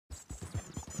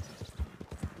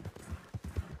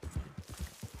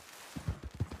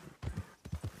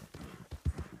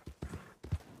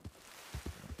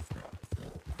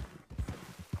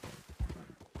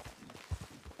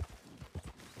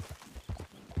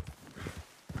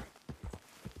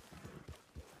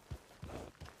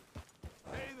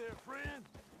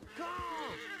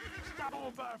Stop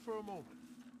on by for a moment.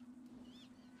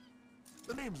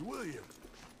 The name's William.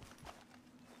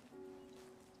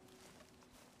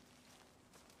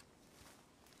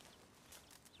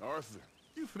 Arthur.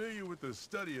 You familiar with the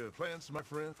study of plants, my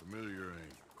friend? Familiar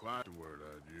ain't quite the word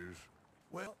I'd use.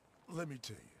 Well, let me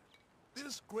tell you.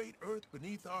 This great earth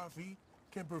beneath our feet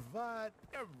can provide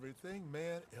everything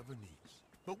man ever needs.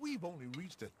 But we've only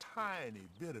reached a tiny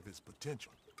bit of its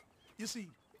potential. You see,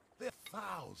 there are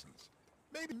thousands,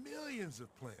 maybe millions of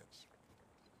plants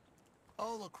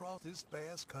all across this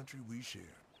vast country we share.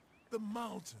 The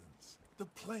mountains, the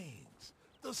plains,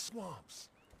 the swamps.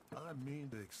 I mean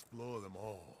to explore them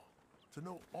all. To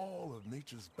know all of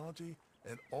nature's bounty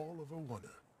and all of her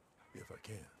wonder, if I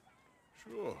can.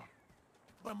 Sure.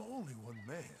 But I'm only one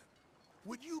man.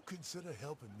 Would you consider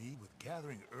helping me with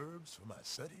gathering herbs for my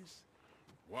studies?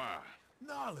 Why?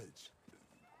 Knowledge,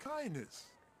 kindness,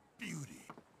 beauty.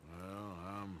 Well,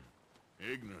 I'm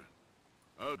ignorant,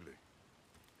 ugly,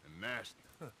 and nasty.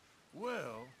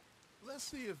 Well, let's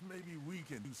see if maybe we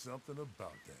can do something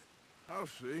about that. I'll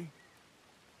see.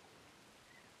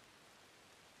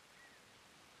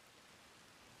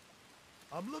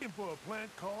 I'm looking for a plant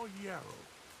called yarrow.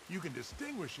 You can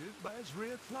distinguish it by its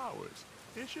red flowers.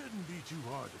 It shouldn't be too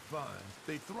hard to find.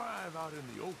 They thrive out in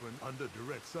the open under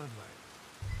direct sunlight.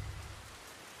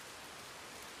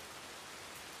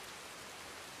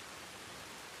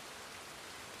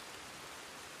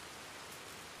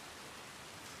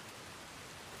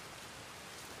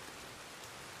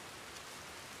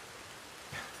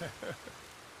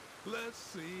 Let's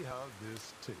see how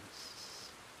this tastes.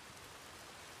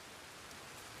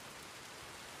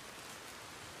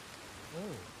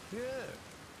 Oh, yeah.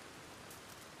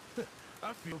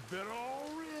 I feel better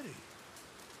already.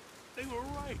 They were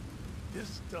right.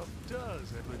 This stuff does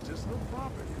have medicinal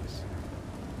properties.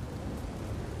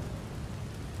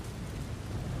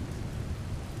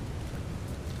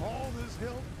 All this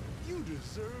help, you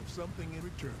deserve something in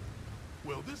return.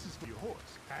 Well, this is for your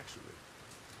horse, actually.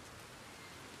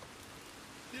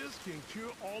 This can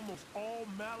cure almost all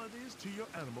maladies to your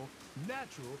animal,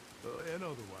 natural and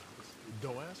otherwise.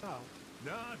 Don't ask how.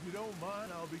 Now, if you don't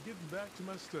mind, I'll be getting back to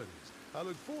my studies. I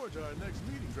look forward to our next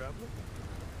meeting, traveler.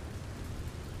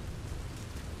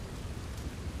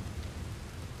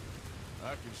 I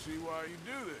can see why you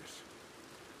do this.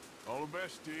 All the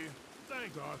best to you.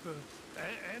 Thanks, Arthur.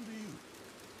 And to you.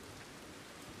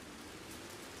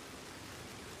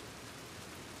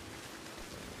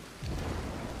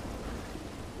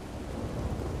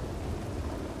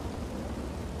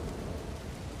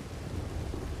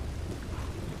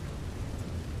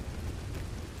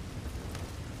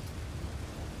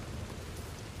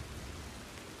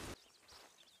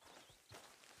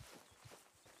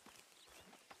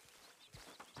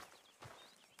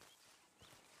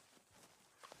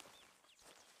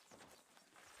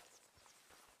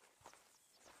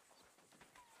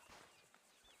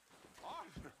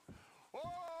 Arthur! Oh,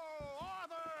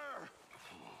 Arthur!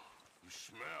 You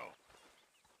smell.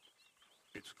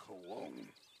 It's cologne.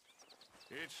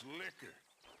 It's liquor.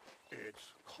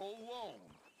 It's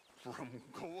cologne. From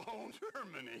Cologne,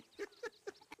 Germany.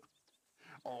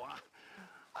 Oh,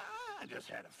 I just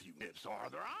had a few nips,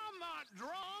 Arthur. I'm not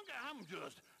drunk. I'm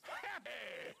just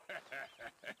happy.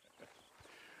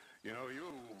 You know,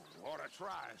 you ought to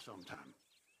try sometime.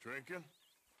 Drinking?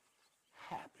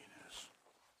 Happiness.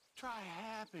 Try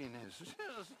happiness.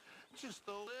 Just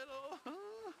a little,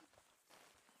 huh?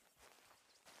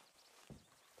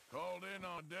 Called in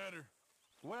on debtor.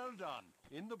 Well done.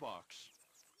 In the box.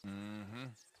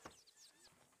 Mm-hmm.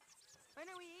 When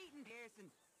are we eating,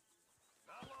 Pearson?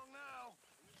 Not long now.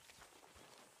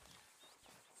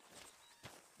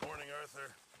 Morning,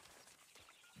 Arthur.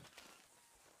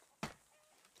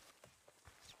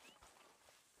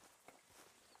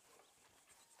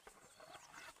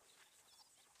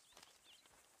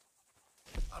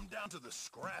 I'm down to the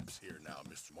scraps here now,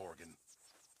 Mr. Morgan.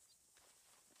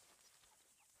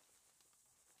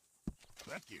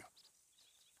 Thank you.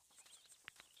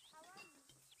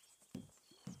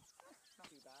 Not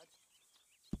too bad.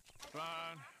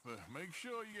 Fine, but make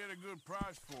sure you get a good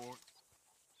price for it.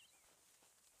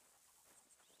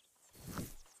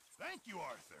 Thank you,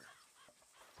 Arthur.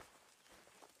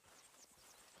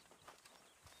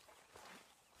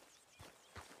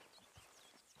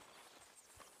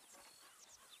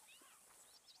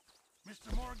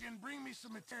 Mr. Morgan, bring me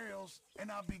some materials,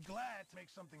 and I'll be glad to make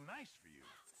something nice for you.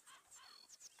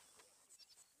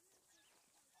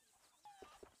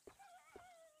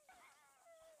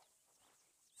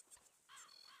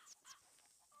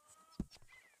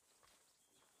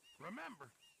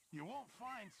 Remember, you won't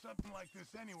find something like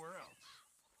this anywhere else.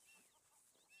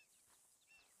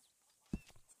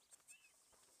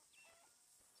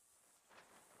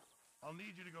 I'll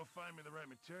need you to go find me the right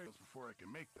materials before I can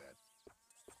make that.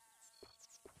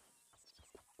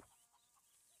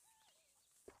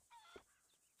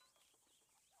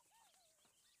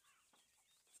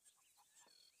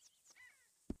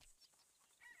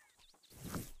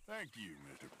 Thank you,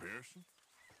 Mr. Pearson.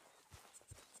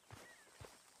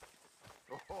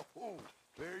 Oh,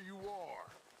 there you are.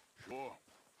 Sure.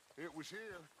 It was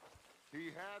here. He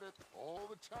had it all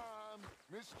the time.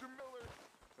 Mr. Miller,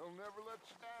 he'll never let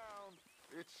you down.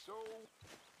 It's so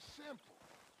simple.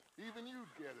 Even you'd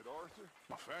get it, Arthur.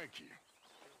 Well, thank you.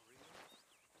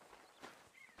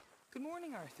 Good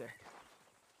morning, Arthur.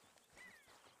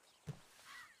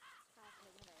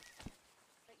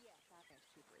 But yes, I think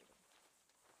keep reading.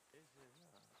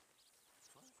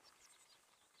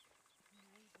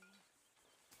 Amazing.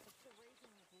 It's the reason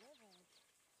of living.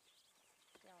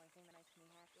 It's the only thing that makes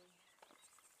me happy.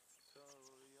 So,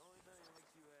 the only thing that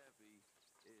makes you happy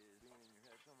is being in your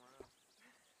head somewhere else?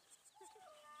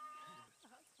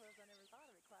 I suppose I never thought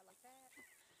of it quite like that.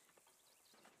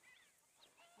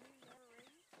 Do you ever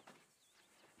read?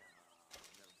 No,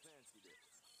 I've never fancied it.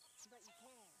 But you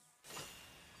can.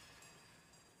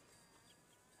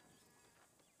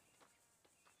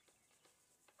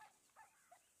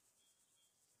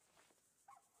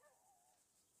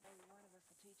 Maybe one of us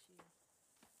will teach you.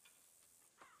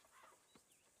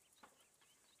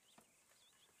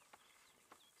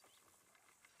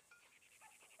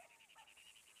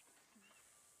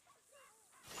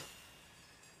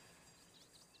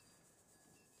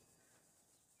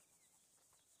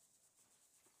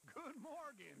 Good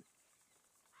Morgan!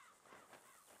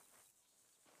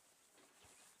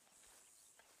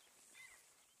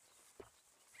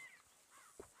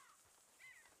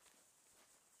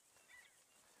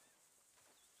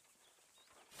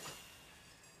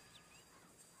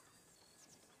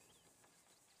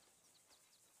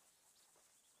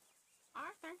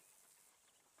 Arthur?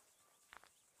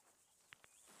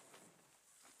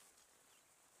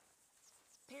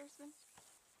 Pearson?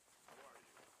 How are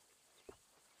you?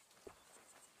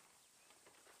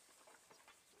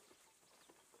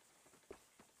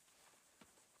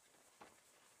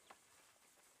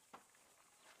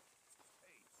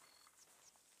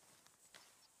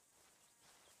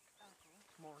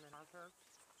 Morning, Arthur.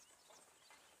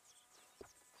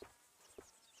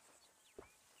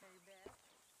 Hey, Beth.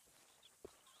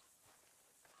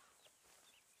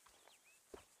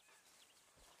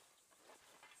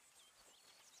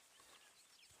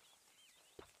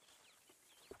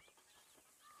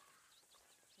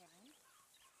 Kevin.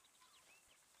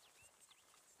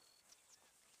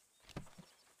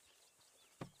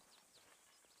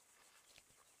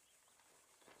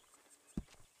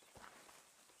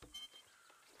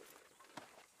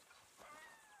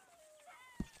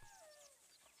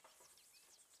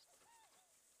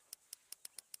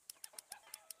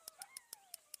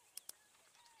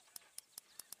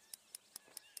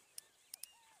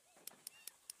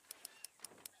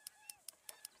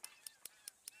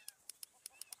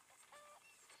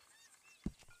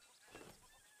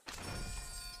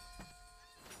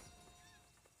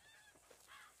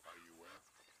 Are you well?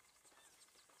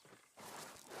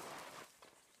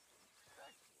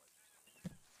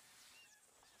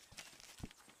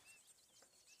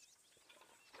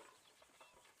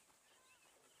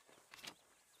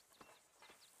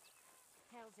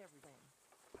 How's everything?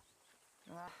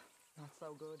 Not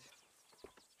so good.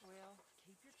 Well,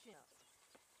 keep your chin up.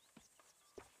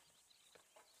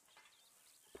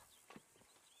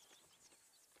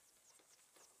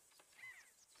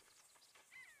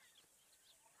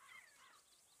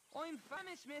 I'm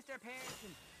finished, Mr.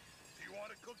 Pearson. Do you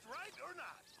want it cooked right or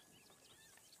not?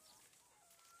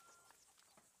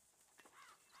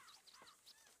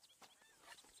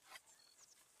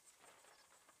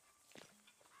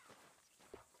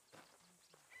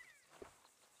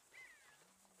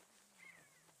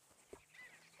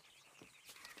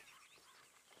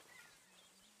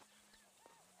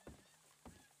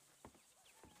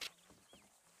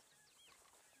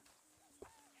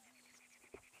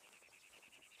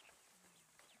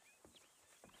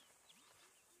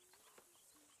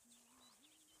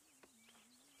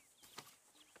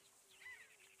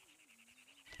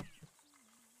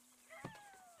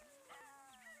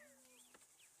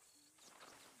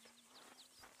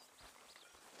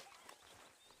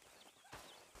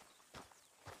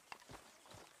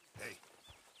 Hey.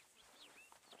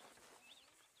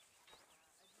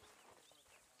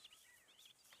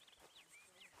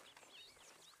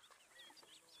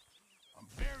 I'm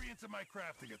very into my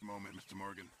crafting at the moment, Mr.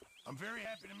 Morgan. I'm very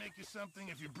happy to make you something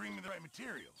if you bring me the right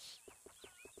materials.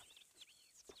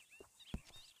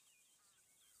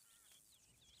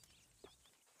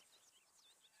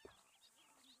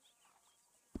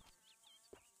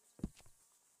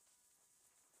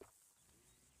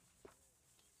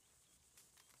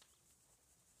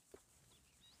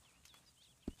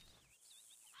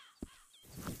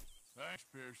 Thanks,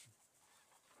 Pearson.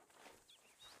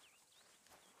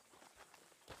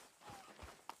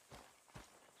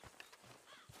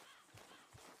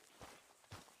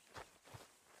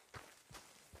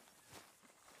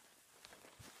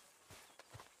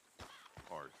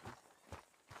 Arthur.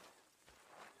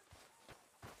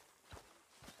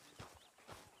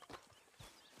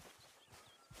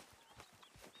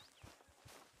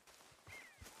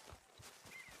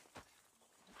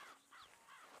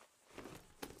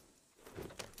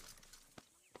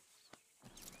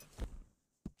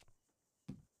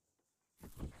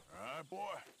 All right, boy.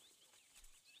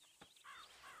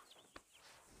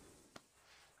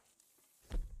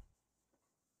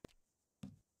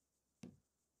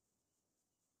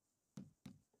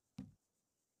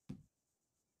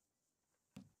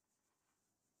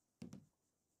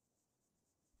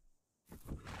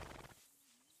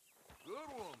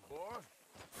 Good one, boy.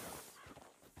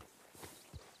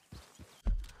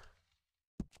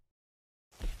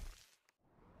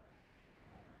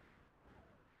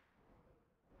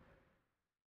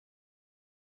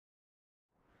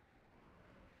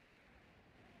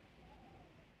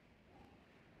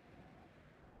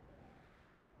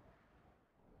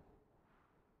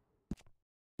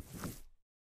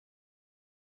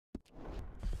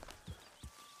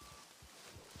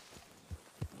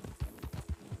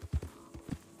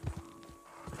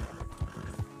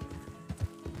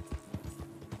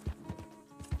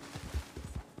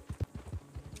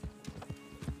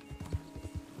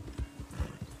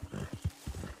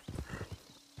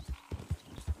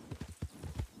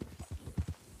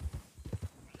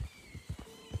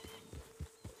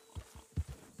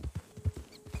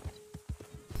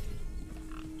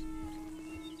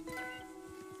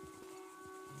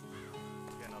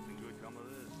 Can nothing good come of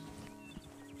this?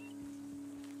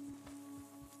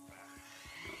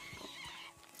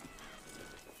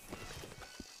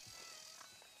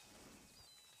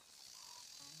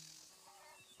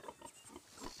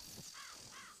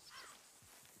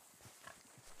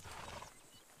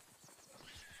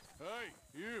 Hey,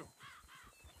 you.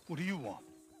 What do you want?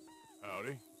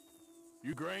 Howdy.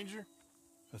 You Granger?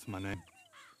 That's my name.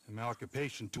 And my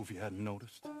occupation, too, if you hadn't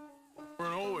noticed.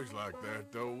 Weren't always like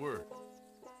that, though, were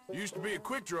you? Used to be a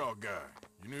quick-draw guy.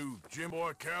 You knew Jim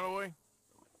Boy Calloway?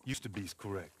 Used to be's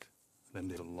correct. Them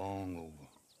days are long over.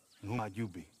 And who might you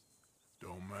be?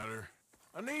 Don't matter.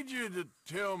 I need you to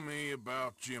tell me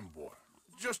about Jim Boy.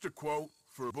 Just a quote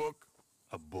for a book.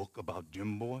 A book about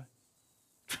Jim Boy?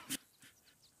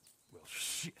 Well,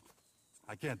 shit.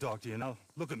 I can't talk to you now.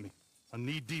 Look at me. I'm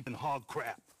knee-deep in hog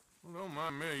crap. Well, don't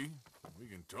mind me. We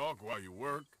can talk while you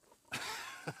work.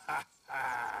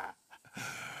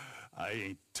 I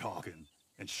ain't talking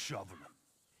and shoveling.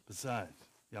 Besides,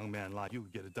 a young man like you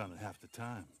would get it done in half the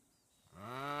time.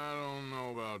 I don't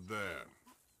know about that.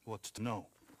 What's to know?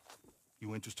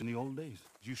 You interested in the old days?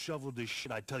 You shovel this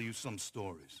shit, I tell you some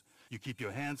stories. You keep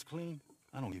your hands clean,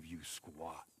 I don't give you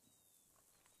squat.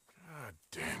 God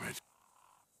damn it.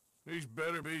 These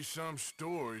better be some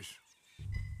stories.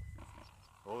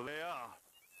 Oh, they are.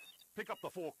 Pick up the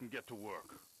fork and get to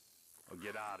work. Or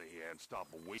get out of here and stop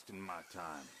wasting my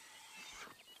time.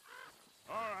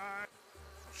 All right.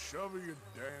 Shovel your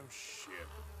damn shit.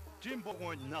 Jim Boy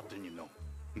weren't nothing, you know.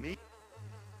 Me?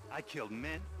 I killed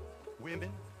men,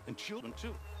 women, and children,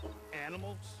 too.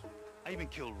 Animals. I even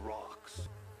killed rocks.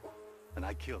 And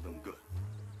I killed them good.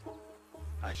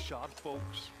 I shot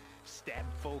folks,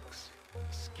 stabbed folks,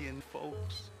 skinned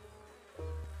folks.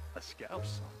 I scalped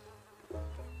some.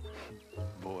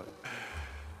 Boy,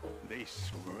 they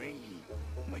scream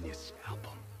when you scalp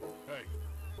them. Hey,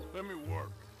 let me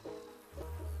work.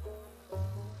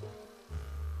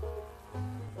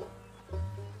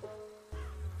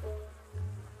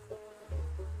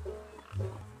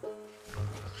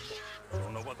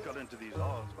 Don't know what got into these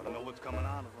hogs, but I know what's coming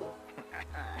out of them.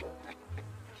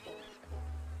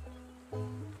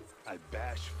 I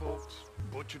bashed folks,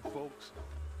 butchered folks.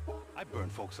 I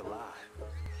burned folks alive.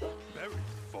 Buried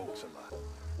folks alive.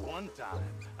 One time,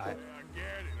 I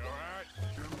get it, all right?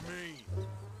 You're mean.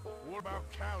 What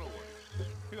about Calloway?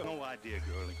 You got no idea,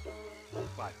 girlie.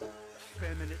 By a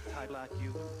feminine type like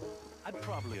you, I'd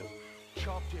probably have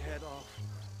chopped your head off,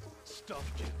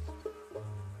 stuffed you,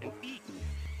 and eaten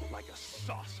you like a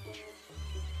sausage.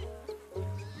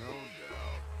 No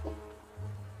doubt.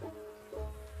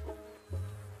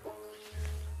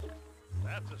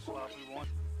 That's a sloppy one.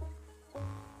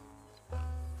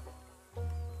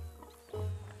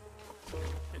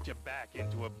 Get your back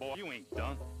into it, boy. You ain't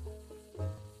done.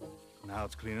 Now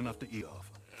it's clean enough to eat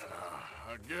off.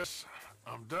 I guess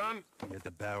I'm done. Get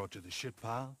the barrel to the shit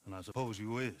pile, and I suppose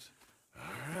you is. All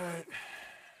right.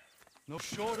 No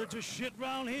shortage of shit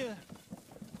round here.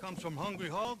 Comes from hungry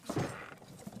hogs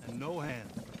and no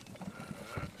hands.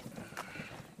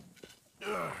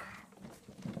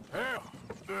 Hell,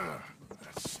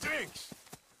 that stinks.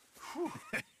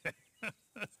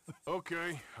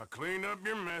 Okay, I cleaned up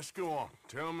your mess. Go on.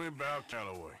 Tell me about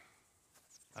Calloway.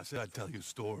 I said I'd tell you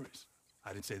stories.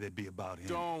 I didn't say they'd be about him.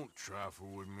 Don't trifle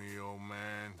with me, old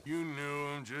man. You knew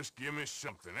him. Just give me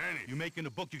something, anything. You making a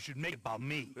book, you should make it about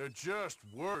me. They're just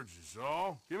words, is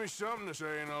all. Give me something to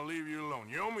say and I'll leave you alone.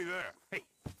 You owe me that. Hey,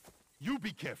 you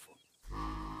be careful.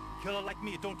 Killer like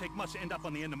me, it don't take much to end up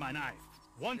on the end of my knife.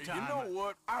 One Hey, time... you know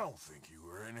what? I don't think you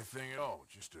were anything at all.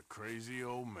 Just a crazy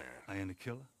old man. I ain't a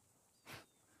killer?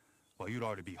 Well, you'd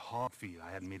already be hog-feed. I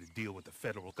hadn't made a deal with the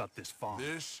federal, got this farm.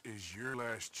 This is your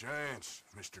last chance,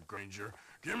 Mr. Granger.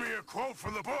 Give me a quote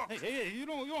from the book. Hey, you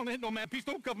don't hit no man piece,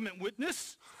 no government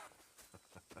witness.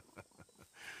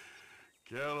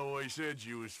 Calloway said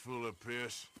you was full of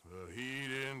piss, but he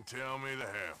didn't tell me the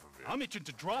half of it. I'm itching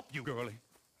to drop you, girlie.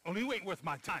 Only you ain't worth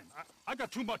my time. I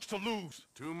got too much to lose.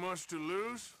 Too much to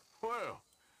lose? Well,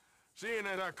 seeing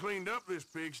that I cleaned up this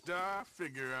pigsty, I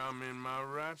figure I'm in my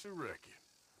rights to wreck it.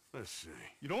 Let's see.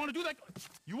 You don't want to do that?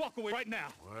 You walk away right now.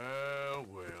 Well,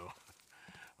 well.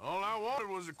 All I wanted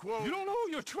was a quote. You don't know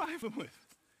who you're trifling with.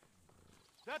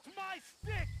 That's my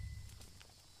stick!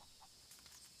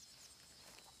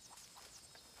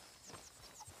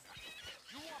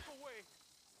 You walk away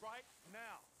right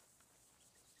now.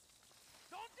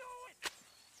 Don't do it!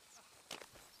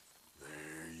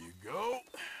 There you go.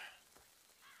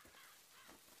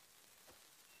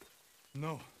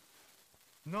 No.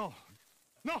 No.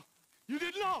 No! You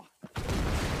didn't know!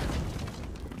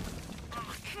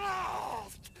 Oh.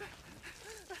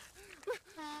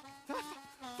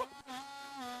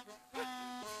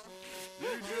 You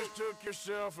just took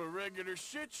yourself a regular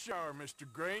shit shower, Mr.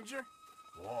 Granger.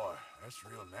 Boy, that's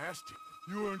real nasty.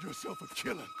 You earned yourself a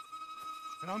killing.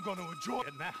 And I'm gonna enjoy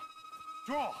it now.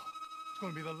 Draw! It's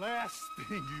gonna be the last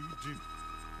thing you do.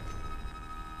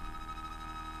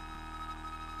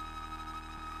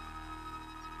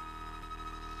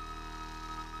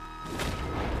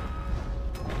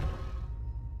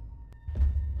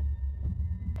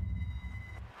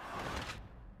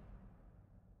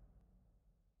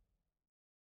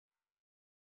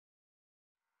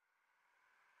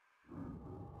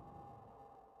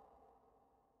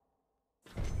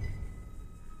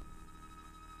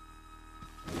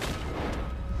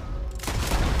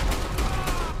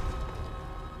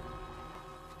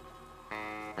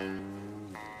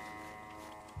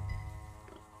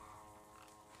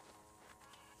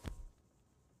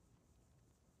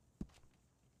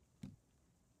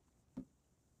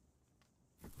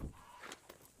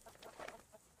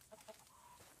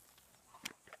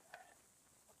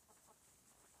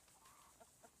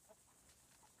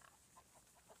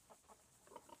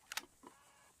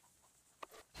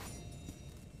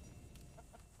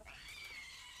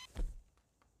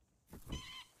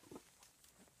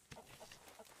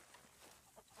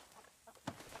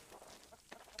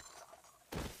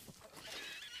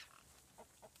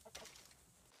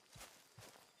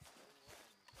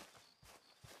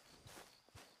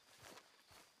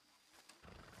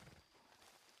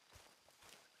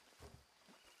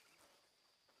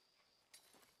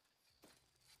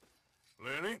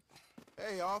 Lenny,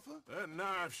 Hey, Arthur. that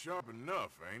knife's sharp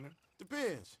enough, ain't it?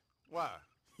 Depends. Why?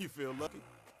 You feel lucky?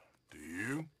 Do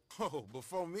you? Oh,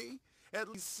 before me, at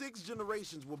least 6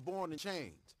 generations were born in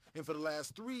chains. And for the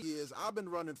last 3 years, I've been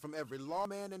running from every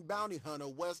lawman and bounty hunter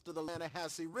west of the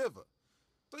Lanahassee River.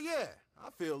 So yeah, I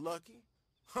feel lucky.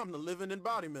 I'm the living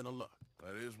embodiment of luck.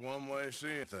 That is one way of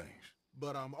seeing things.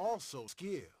 But I'm also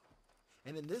skilled.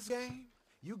 And in this game,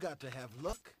 you got to have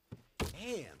luck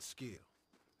and skill.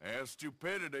 And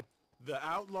stupidity. The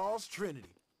Outlaw's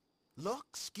Trinity.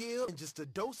 Luck, skill, and just a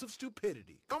dose of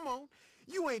stupidity. Come on,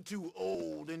 you ain't too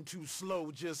old and too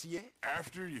slow just yet.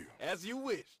 After you. As you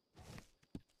wish.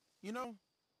 You know,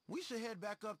 we should head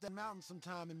back up that mountain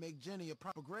sometime and make Jenny a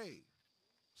proper grave.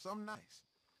 Something nice.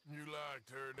 You liked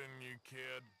her, didn't you,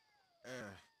 kid?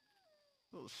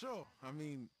 Well, sure. I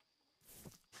mean,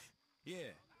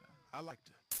 yeah, I liked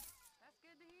her. That's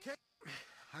good to hear. Okay,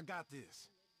 I got this.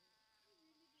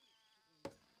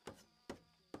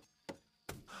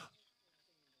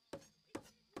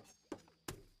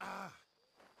 Ah.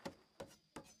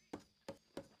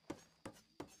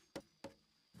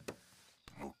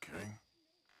 Okay.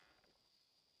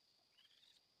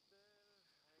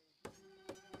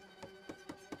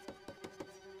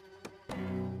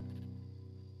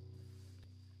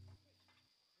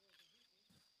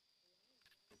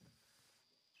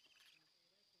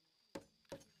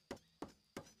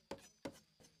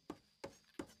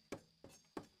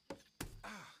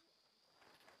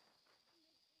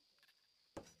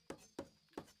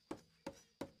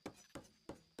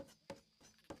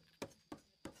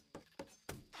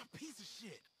 piece of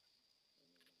shit.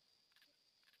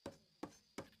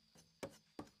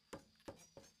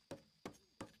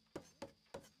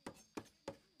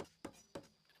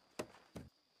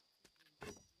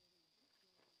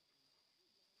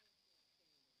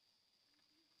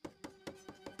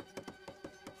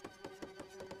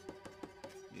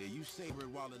 Yeah, you savor it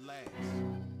while it lasts.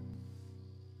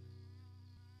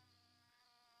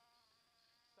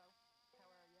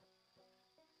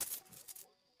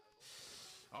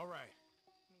 All right.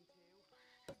 Me too.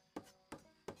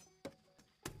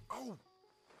 Oh!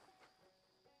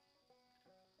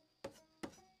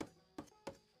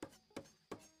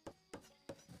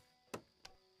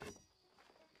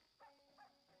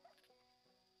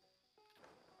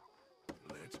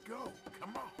 Let's go.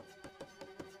 Come on.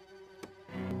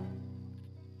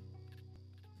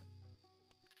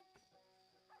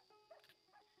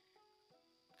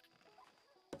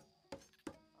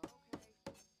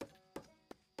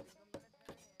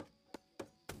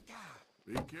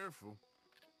 Be careful.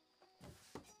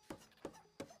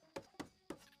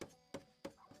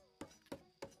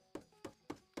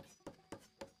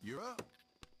 You're up.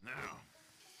 Now,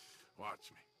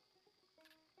 watch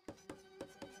me.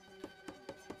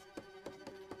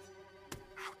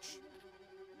 Ouch.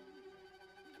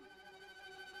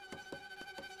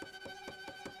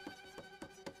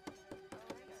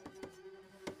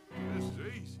 This is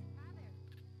easy.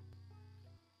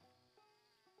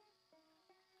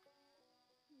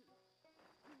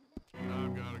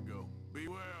 I've got to go. Be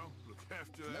well. Look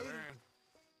after that Later. man.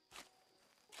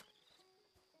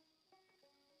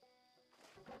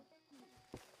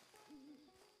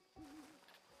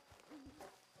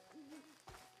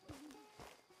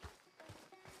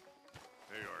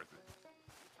 Hey, Arthur.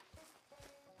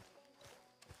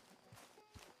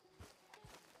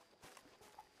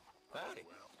 Howdy.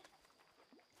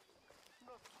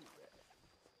 Not too bad.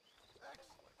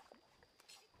 Excellent.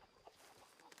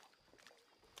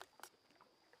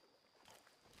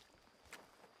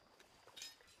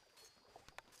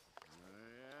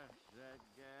 Yes, that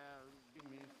gal, give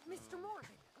me Mr.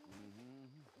 Morgan.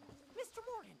 Mr.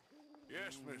 Morgan.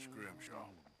 Yes, Miss Grimshaw.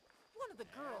 One of the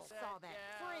girls that saw that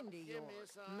gal. friend of Give me yours,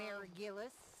 some. Mary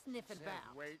Gillis, sniffing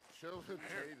about. Wait till the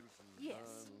taters is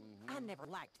Yes. done. I never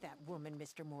liked that woman,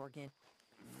 Mr. Morgan.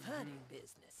 Funny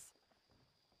business.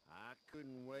 I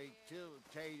couldn't wait till the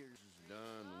taters is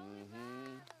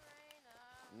done.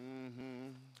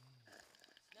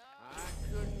 I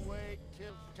couldn't wait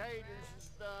till the taters is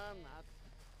done. I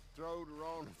throwed her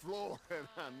on the floor and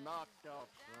I knocked off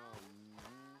some.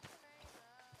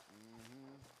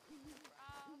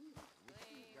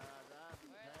 God, I've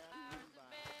passed by.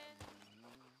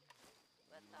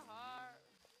 With the heart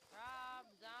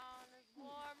throbs on as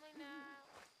warmly now.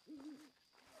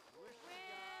 When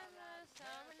the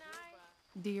summer night.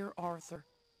 Dear Arthur,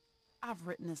 I've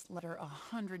written this letter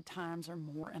 100 times or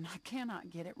more, and I cannot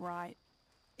get it right.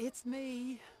 It's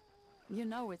me. You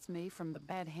know it's me from the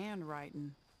bad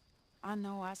handwriting. I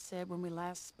know I said when we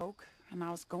last spoke, and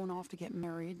I was going off to get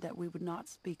married, that we would not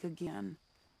speak again.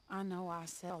 I know I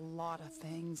said a lot of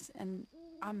things, and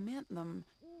I meant them,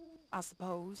 I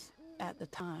suppose, at the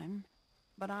time.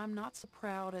 But I'm not so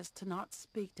proud as to not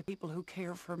speak to people who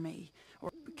care for me,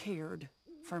 or cared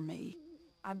for me.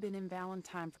 I've been in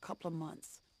Valentine for a couple of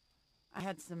months. I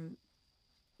had some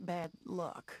bad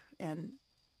luck, and,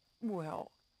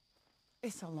 well,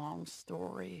 it's a long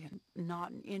story and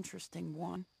not an interesting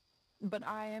one. But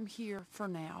I am here for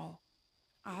now.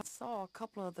 I saw a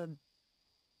couple of the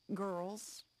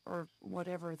girls, or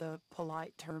whatever the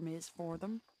polite term is for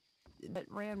them, that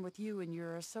ran with you and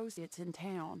your associates in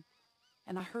town.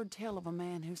 And I heard tell of a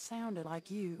man who sounded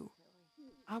like you.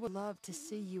 I would love to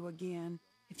see you again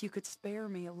if you could spare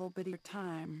me a little bit of your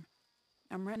time.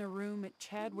 I'm renting a room at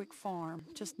Chadwick Farm,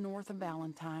 just north of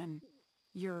Valentine.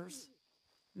 Yours,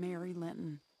 Mary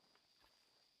Linton.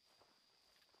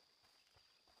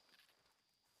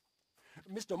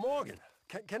 Mr. Morgan,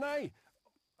 can I...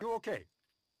 You okay?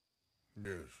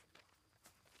 Yes.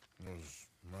 Was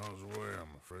miles away,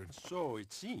 I'm afraid. So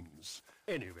it seems.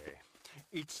 Anyway,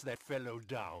 it's that fellow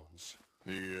Downs.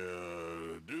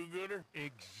 The, do-gooder?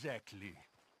 Exactly.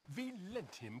 We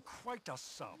lent him quite a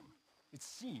sum. It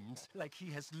seems like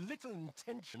he has little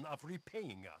intention of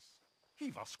repaying us.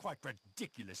 He was quite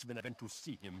ridiculous when I went to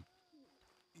see him.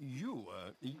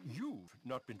 You've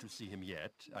not been to see him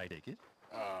yet, I take it?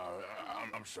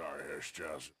 I'm sorry, Herr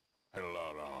Strauss. Had a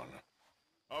lot on.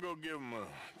 I'll go give him a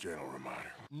gentle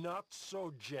reminder. Not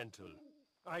so gentle.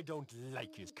 I don't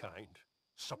like his kind.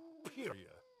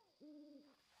 Superior.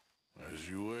 As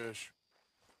you wish.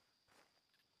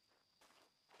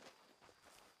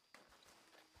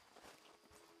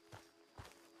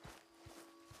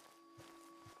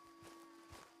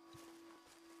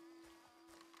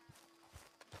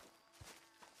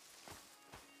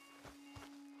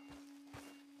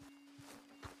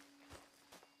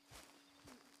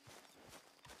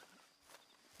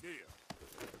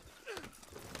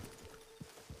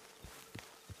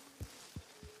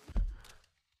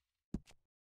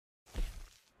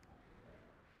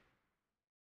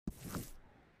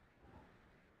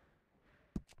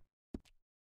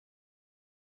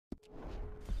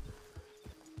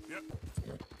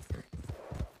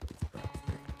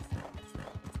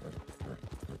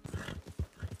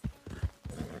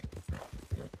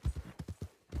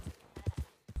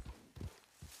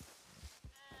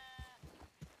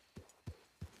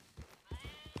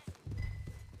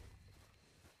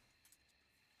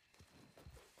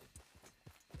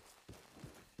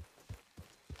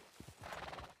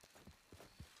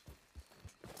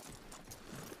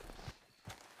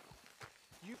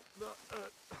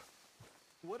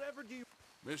 Whatever do you...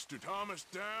 Mr. Thomas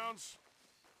Downs,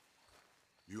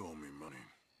 you owe me money.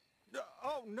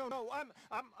 Oh, no, I'm...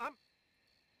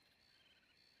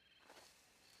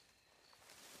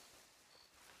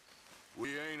 We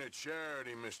ain't a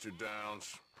charity, Mr.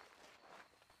 Downs.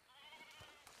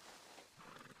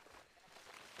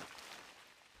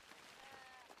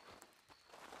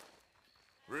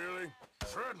 Really?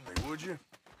 Threaten me, would you?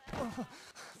 Oh,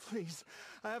 please,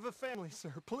 I have a family,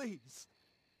 sir, please.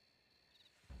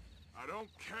 I don't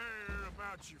care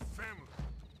about your family.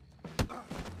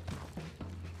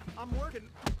 I'm working.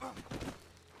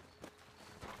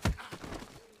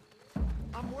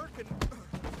 I'm working.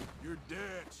 Your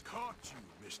dad's caught you,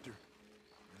 mister.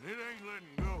 And it ain't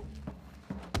letting go.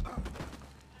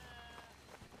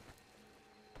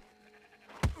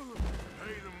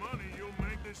 Pay the money, you'll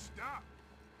make this stop.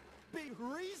 Be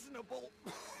reasonable.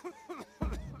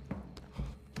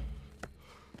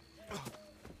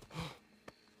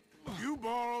 You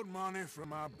borrowed money from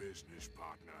my business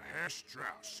partner, Herr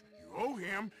Strauss. You owe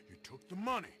him, you took the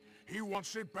money. He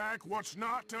wants it back, what's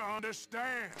not to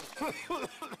understand?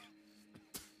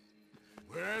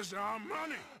 Where's our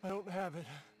money? I don't have it.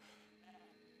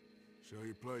 Sell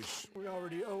your place. We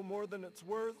already owe more than it's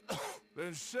worth.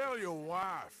 Then sell your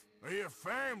wife, or your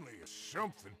family, or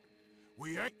something.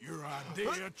 We ain't your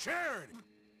idea of charity.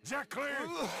 Is that clear?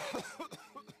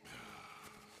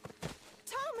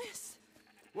 Thomas!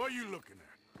 What are you looking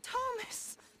at?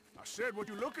 Thomas! I said what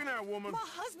you looking at, woman. My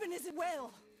husband isn't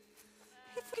well.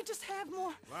 If we could just have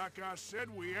more... Like I said,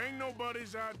 we ain't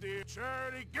nobody's idea of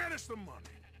charity. Get us the money.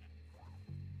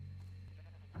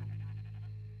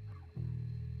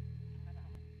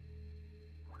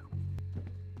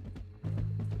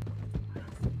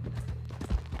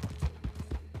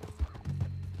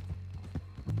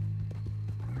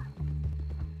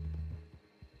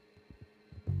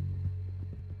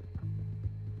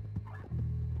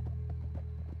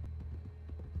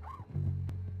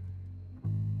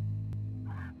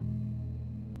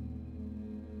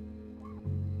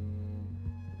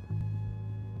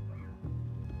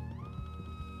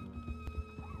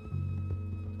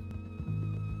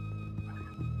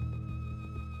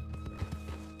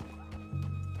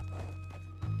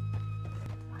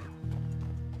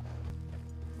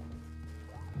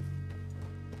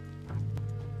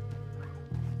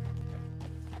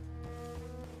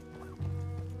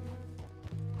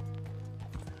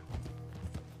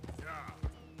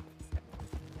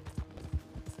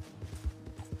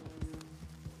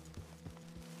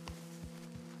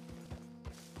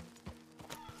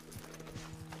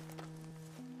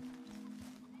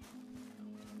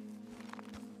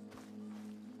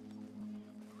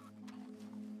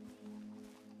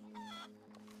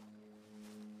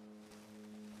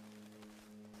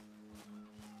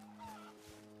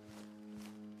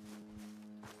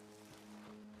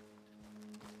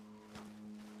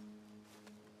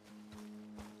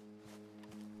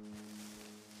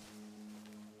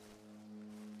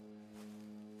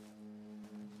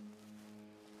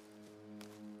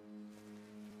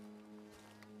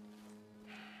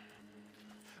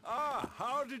 Ah,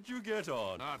 how did you get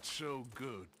on? Not so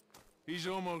good. He's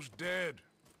almost dead.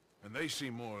 And they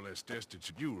seem more or less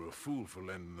destitute. You were a fool for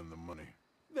lending them the money.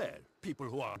 Well, people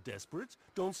who are desperate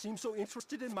don't seem so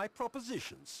interested in my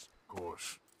propositions. Of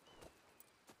course.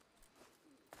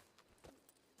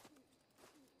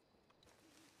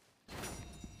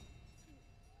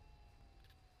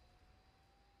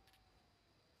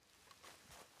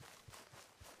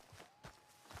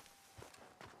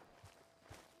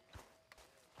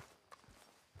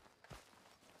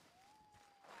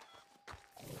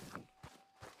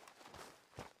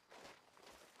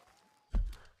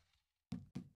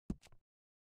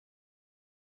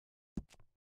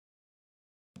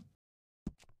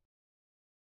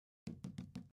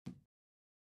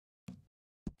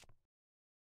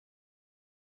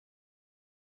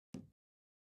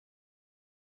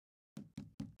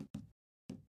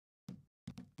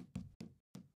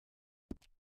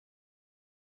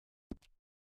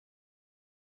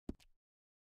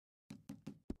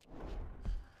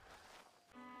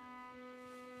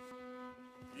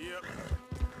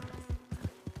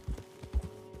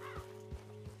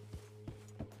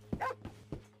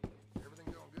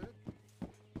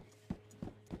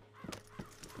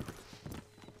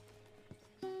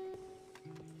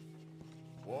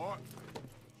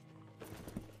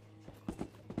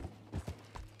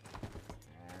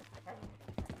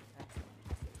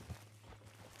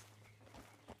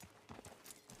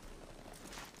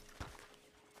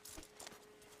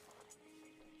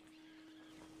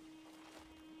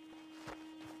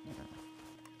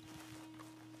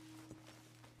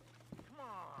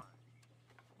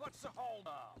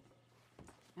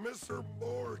 Mr.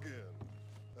 Morgan,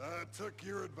 I took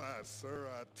your advice, sir.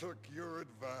 I took your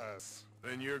advice.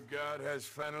 Then your god has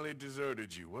finally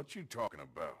deserted you. What you talking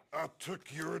about? I took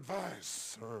your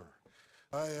advice, sir.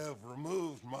 I have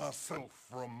removed myself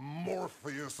from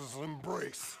Morpheus's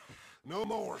embrace. No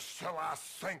more shall I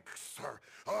sink, sir.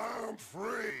 I am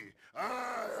free.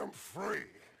 I am free.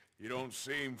 You don't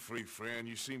seem free, friend.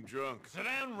 You seem drunk. Sit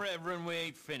down, Reverend. We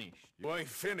ain't finished. You ain't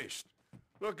finished.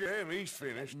 Look at him. He's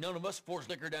finished. None of us forced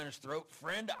liquor down his throat.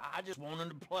 Friend, I just want him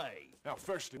to play. Now,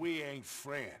 firstly, we ain't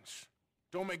friends.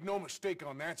 Don't make no mistake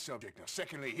on that subject. Now,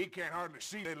 secondly, he can't hardly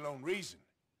see, let alone reason.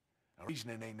 Now,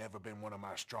 reasoning ain't never been one of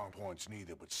my strong points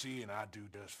neither, but seeing I do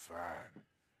just fine.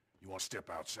 You want to step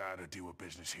outside or deal with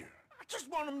business here? I just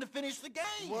want him to finish the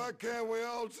game. Why can't we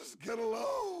all just get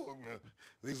along?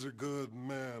 These are good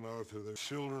men, Arthur. They're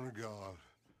children of God.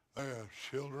 They're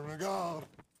children of God.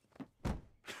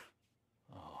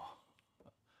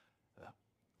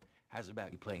 How's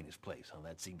about you playing his place, huh?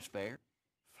 That seems fair?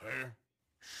 Fair?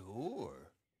 Sure.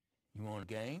 You want a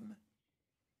game?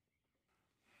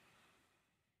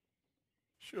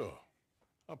 Sure.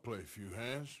 I'll play a few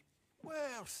hands.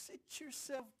 Well, sit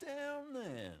yourself down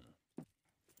then.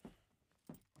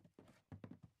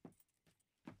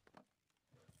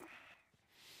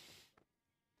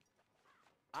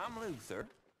 I'm Luther.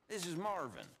 This is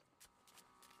Marvin.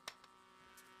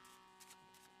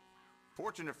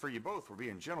 Fortunate for you both, we're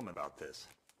being gentlemen about this.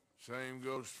 Same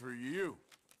goes for you.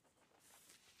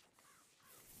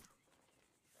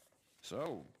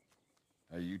 So,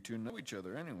 how you two know each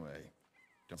other anyway?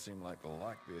 Don't seem like the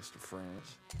likeliest of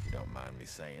friends. You don't mind me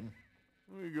saying.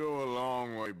 We go a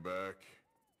long way back.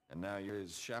 And now you're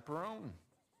his chaperone?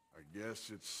 I guess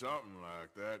it's something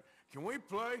like that. Can we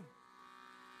play?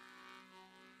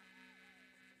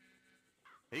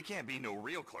 He can't be no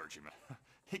real clergyman.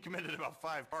 He committed about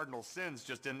 5 cardinal sins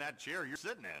just in that chair you're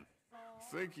sitting in.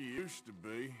 I think he used to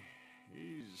be.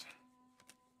 He's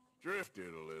drifted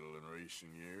a little in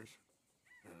recent years.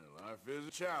 Life is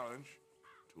a challenge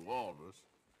to all of us.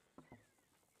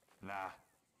 Nah.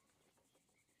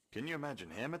 Can you imagine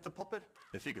him at the pulpit?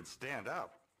 If he could stand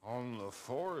up. On the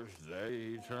 4th day,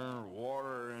 he turned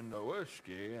water into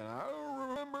whiskey, and I don't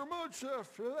remember much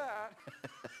after that.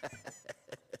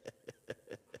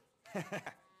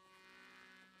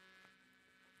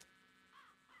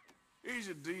 He's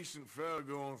a decent fella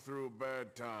going through a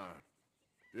bad time.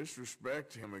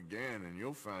 Disrespect him again, and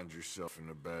you'll find yourself in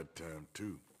a bad time,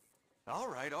 too. All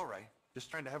right, all right. Just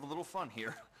trying to have a little fun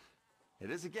here. It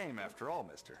is a game, after all,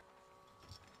 mister.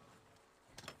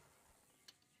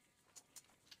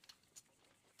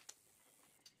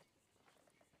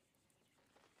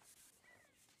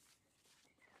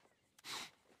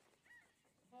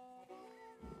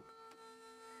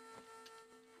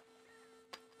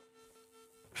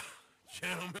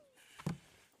 Gentlemen,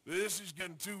 this is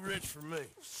getting too rich for me.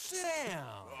 Sit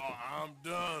down. Oh, I'm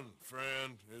done,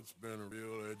 friend. It's been a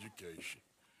real education.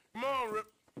 Come on, Rip.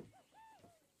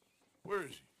 Where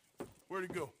is he? Where'd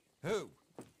he go? Who?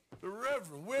 The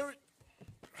Reverend. Where it?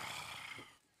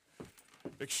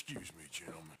 Excuse me,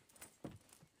 gentlemen.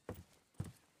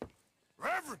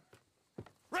 Reverend!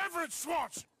 Reverend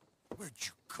Swanson! Where'd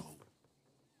you go?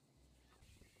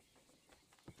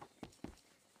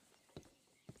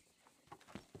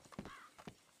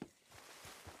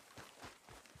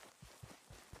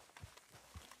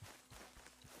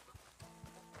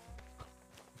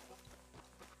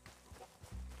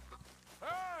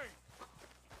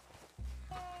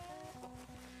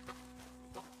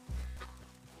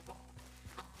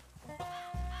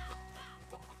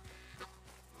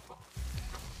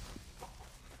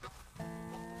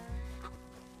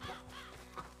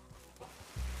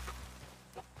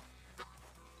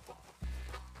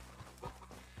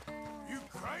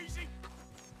 Crazy?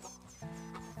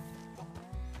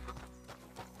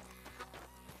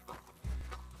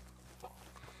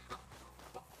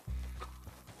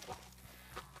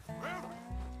 Reverend!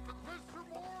 Mr.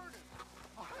 Morgan!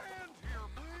 A hand here,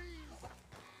 please!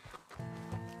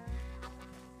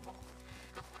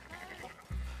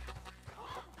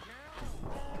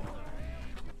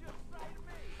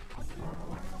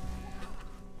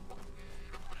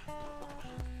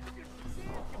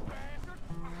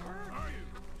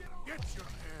 Get your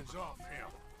hands off him.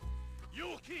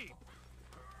 You'll keep.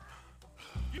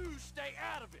 You stay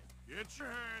out of it. Get your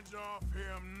hands off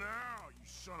him now, you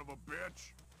son of a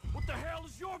bitch. What the hell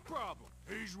is your problem?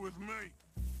 He's with me.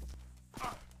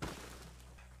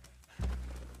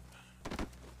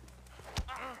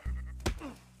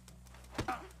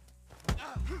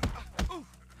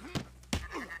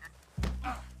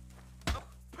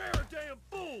 Pair of damn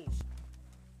fools.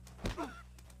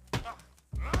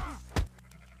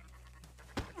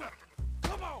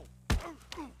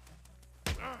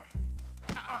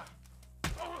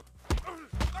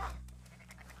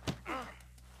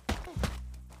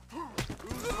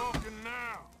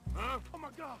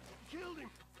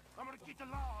 gonna get the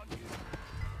law on you.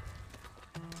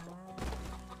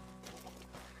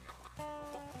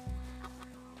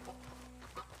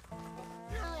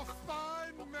 You're a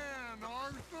fine man,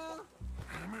 Arthur.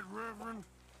 Damn it, Reverend.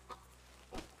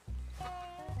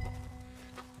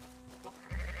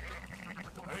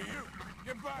 Hey, you!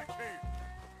 Get back here!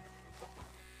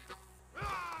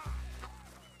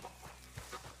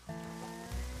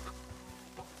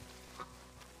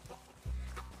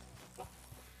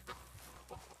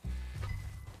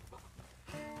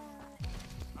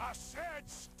 I said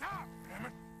stop, damn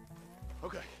it!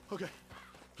 Okay.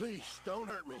 Please, don't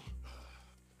hurt me.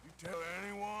 You tell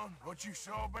anyone what you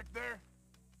saw back there?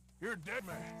 You're a dead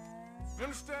man. You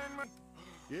understand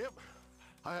me? Yep.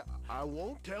 I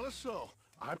won't tell a soul.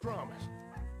 I promise.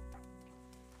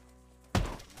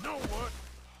 Know what?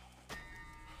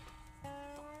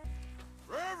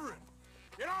 Reverend!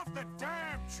 Get off the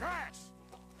damn tracks!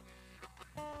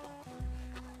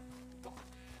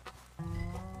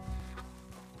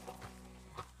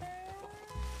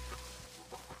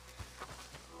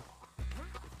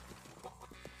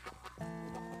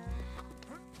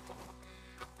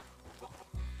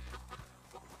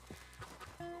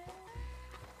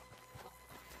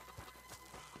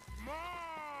 Come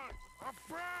on! My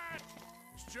friend!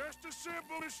 It's just a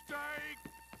simple mistake.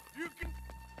 You can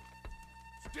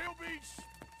still be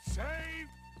saved.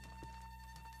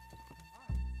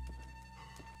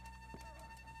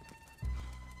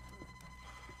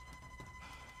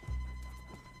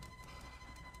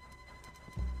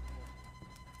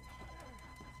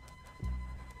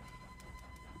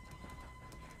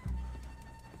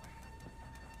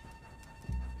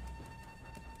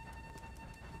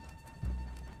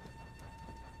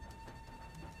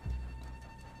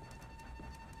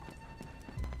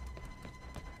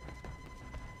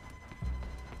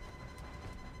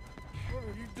 What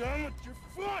have you done with your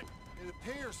foot? It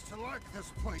appears to like this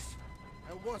place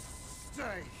and wants to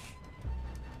stay.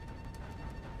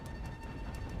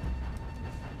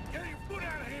 Get your foot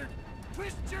out of here!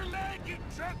 Twist your leg, you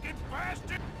drunken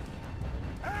bastard!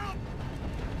 Help!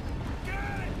 Get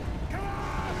it! Come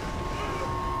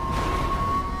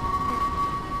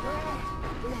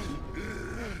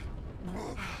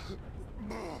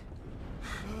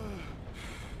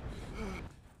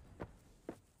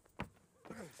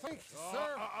Thank you,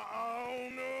 sir. Oh,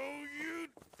 no, you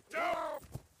don't!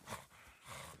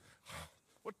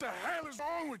 What the hell is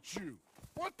wrong with you?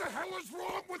 What the hell is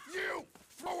wrong with you?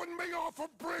 Throwing me off a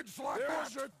bridge like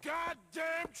There's that? a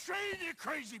goddamn train, you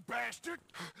crazy bastard!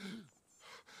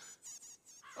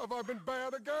 Have I been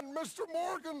bad again, Mr.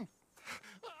 Morgan?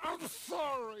 I'm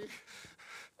sorry.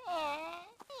 I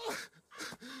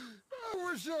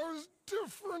wish I was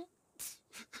different.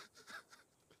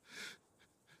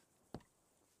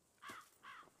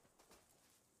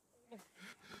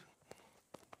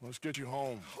 Let's get you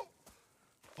home.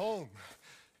 Home.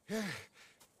 Yeah,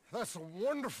 that's a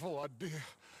wonderful idea.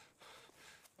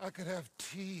 I could have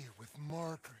tea with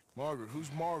Margaret. Margaret?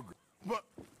 Who's Margaret? But...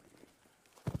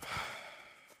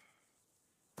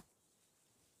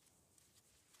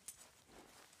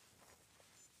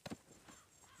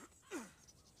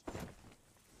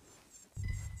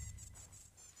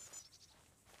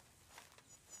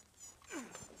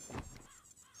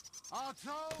 I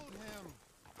told him.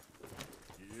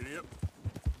 Idiot.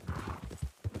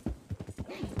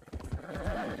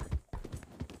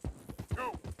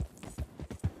 Go!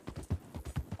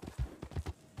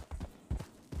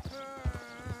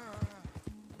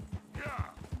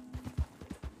 Yeah!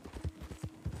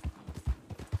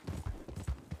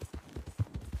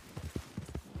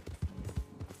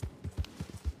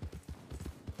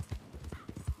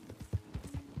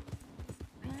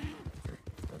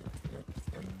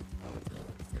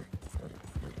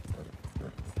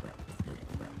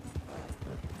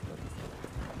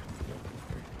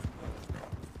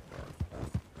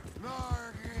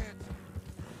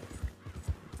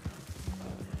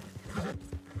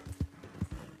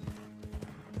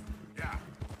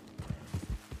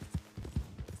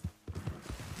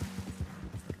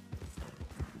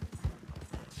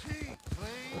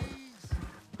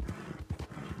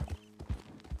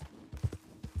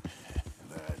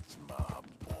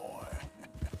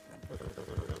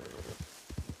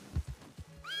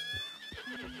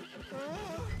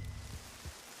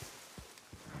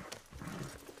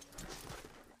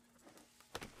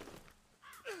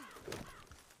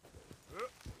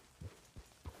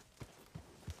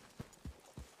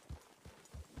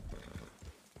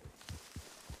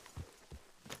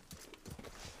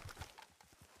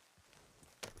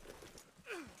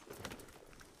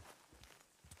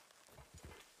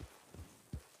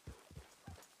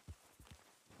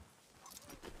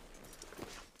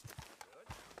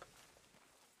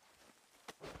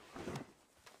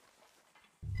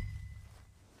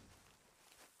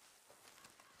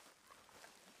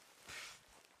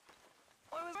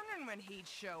 he'd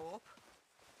show up.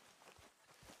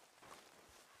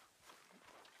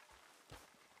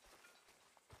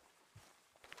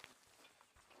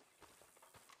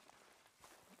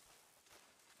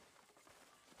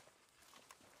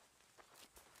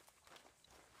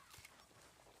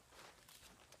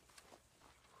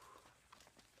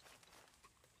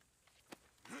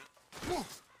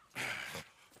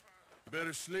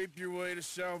 Better sleep your way to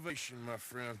salvation, my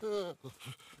friend. Oh,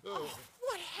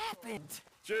 what happened?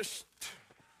 Just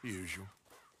usual.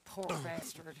 Poor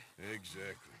bastard.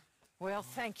 Exactly. Well,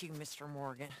 thank you, Mr.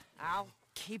 Morgan. I'll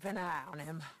keep an eye on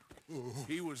him.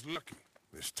 He was lucky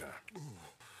this time.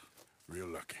 Real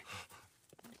lucky.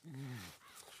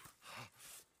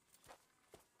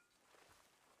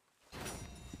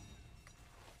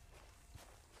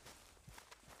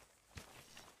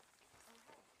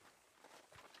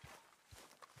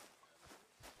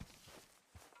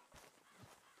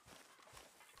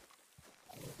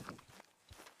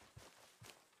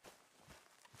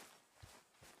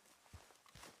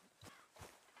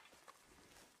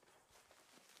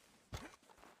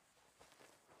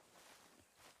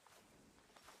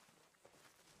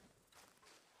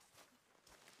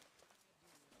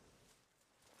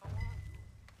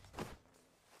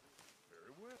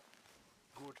 Very well.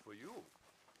 Good for you.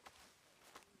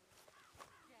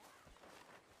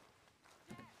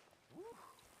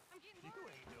 You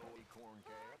ain't no acorn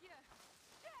cat.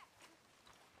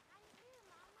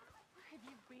 Where have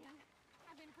you been?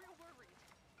 I've been real worried.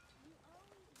 You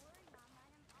always worry, Mama,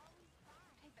 and I'm always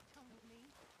fine. Take that tone with me.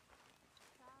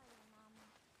 Sorry, Mama.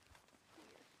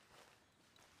 Here.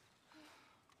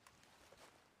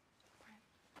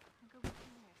 I'll go with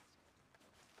you next.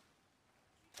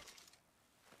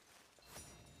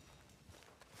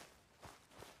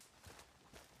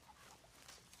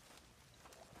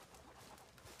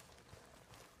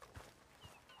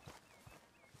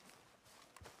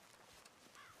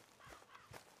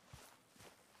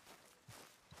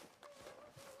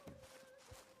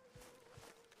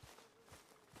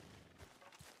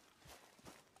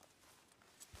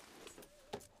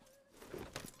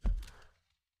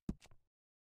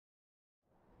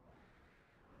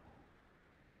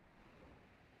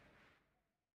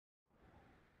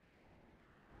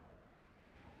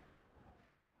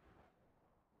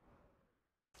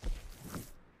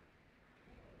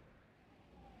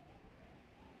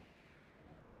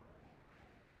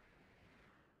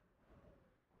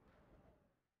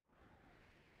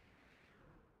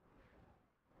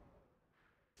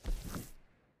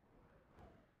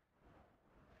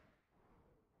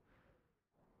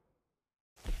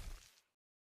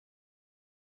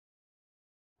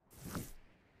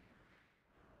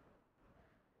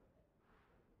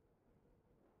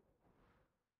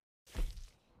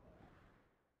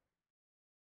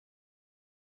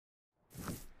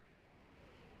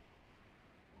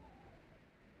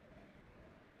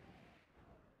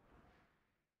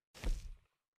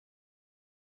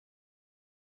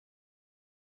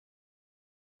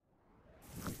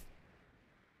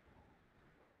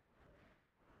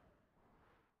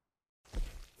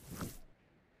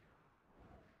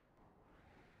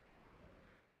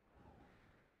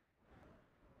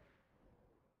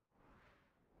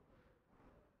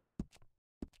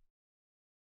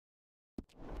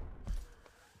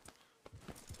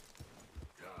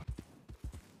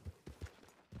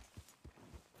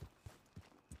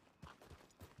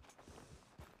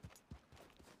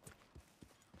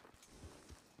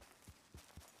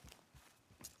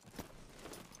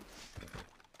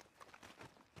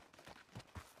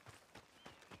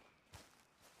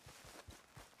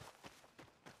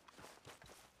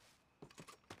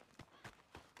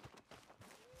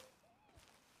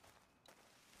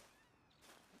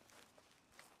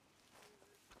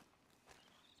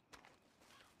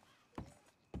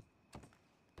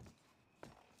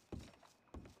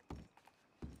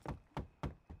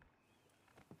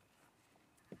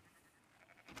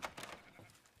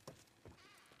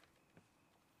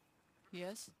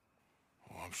 Yes?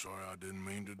 Oh, I'm sorry, I didn't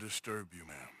mean to disturb you,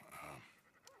 ma'am.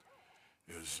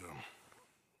 Is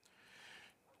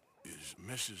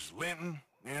Mrs. Linton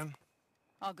in?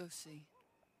 I'll go see.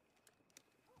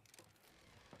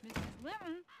 Mrs.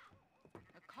 Linton,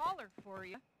 a caller for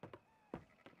you.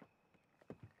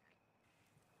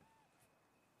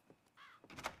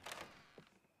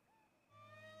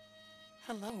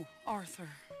 Hello, Arthur.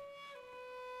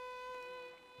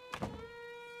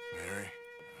 Mary?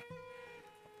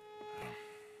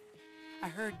 I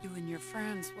heard you and your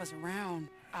friends was around.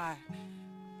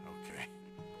 Okay.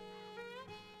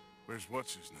 Where's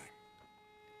what's-his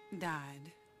name?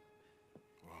 Died.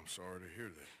 Well, I'm sorry to hear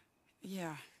that.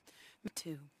 Yeah, me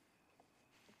too.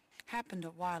 Happened a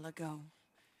while ago.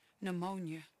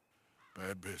 Pneumonia.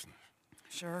 Bad business.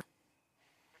 Sure.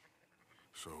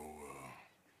 So,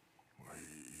 well,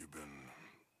 you've been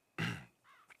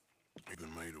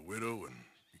made a widow and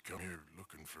you come here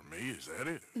looking for me, is that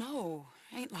it? No,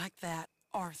 ain't like that,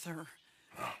 Arthur.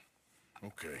 Oh,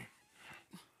 okay.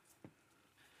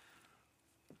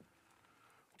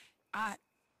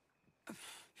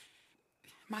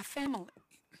 My family...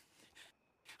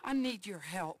 I need your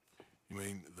help. You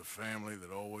mean the family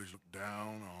that always looked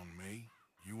down on me?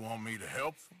 You want me to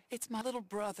help them? It's my little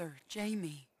brother,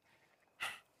 Jamie.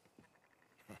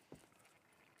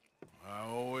 I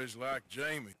always liked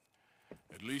Jamie,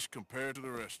 at least compared to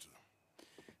the rest of them.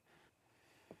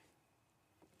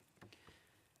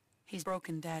 He's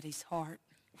broken Daddy's heart.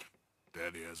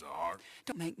 Daddy has a heart.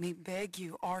 Don't make me beg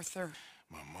you, Arthur.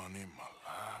 My money, my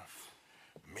life,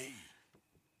 me.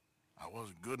 I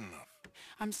wasn't good enough.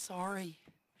 I'm sorry.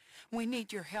 We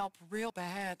need your help real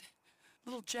bad.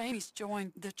 Little Jamie's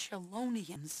joined the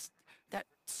Chelonians, that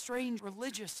strange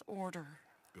religious order.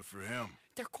 Good for him.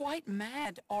 They're quite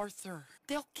mad, Arthur.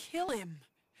 They'll kill him.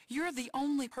 You're the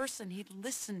only person he'd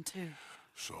listen to.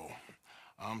 So,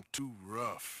 I'm too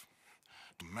rough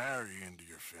to marry into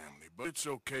your family, but it's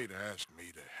okay to ask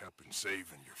me to help in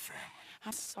saving your family.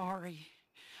 I'm sorry.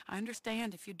 I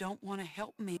understand if you don't want to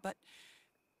help me, but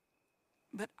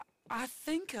I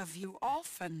think of you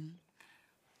often.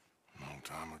 Long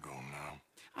time ago now.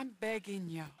 I'm begging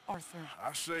you, Arthur.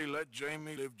 I say let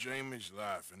Jamie live Jamie's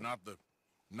life and not the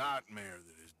nightmare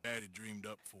that his daddy dreamed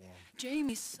up for him.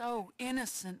 Jamie's so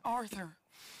innocent, Arthur.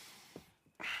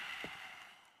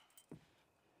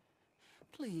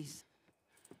 Please,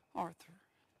 Arthur.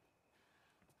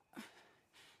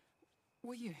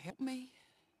 Will you help me?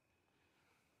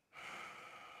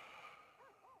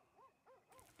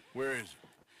 Where is he?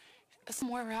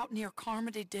 Somewhere out near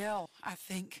Carmody Dell, I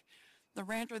think. The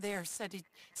rancher there said he'd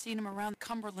seen him around the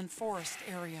Cumberland Forest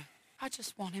area. I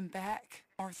just want him back,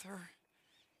 Arthur.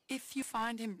 If you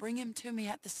find him, bring him to me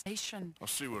at the station. I'll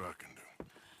see what I can do.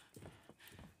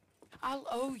 I'll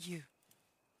owe you.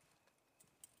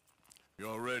 You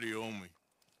already owe me.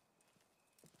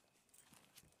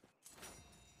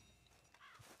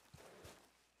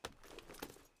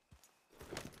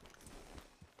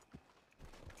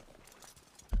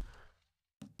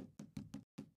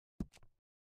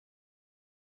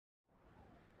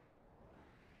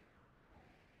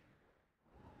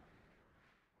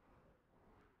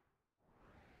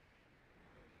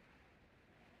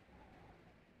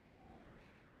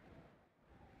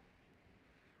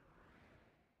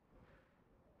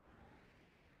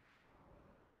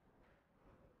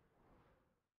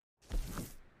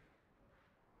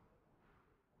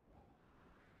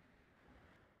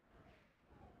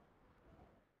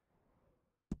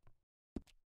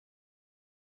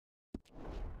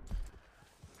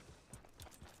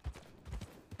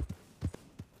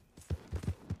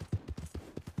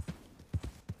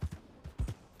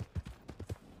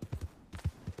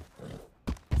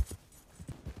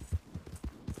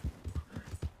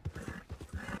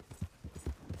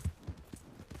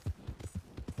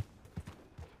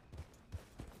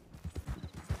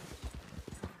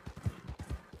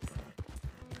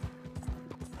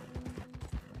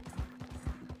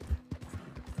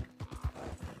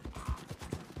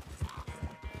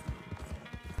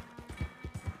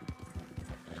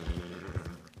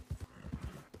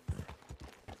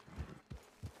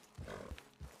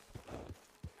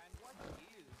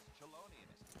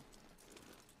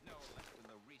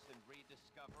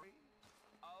 Discovery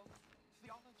of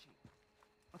theology.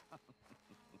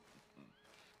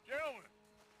 Gentlemen!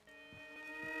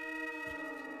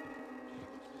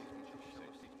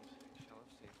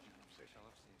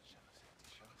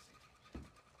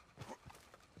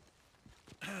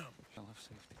 Shell of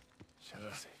safety. Shell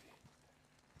of safety.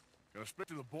 Can I speak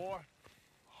to the boy?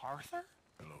 Arthur?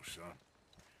 Hello, son.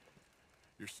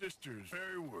 Your sister is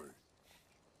very worried.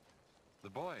 The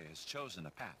boy has chosen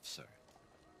a path, sir.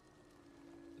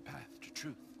 The path to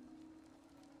truth.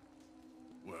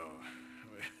 Well,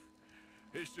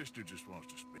 his sister just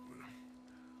wants to speak with him.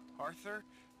 Arthur,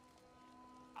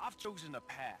 I've chosen a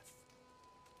path.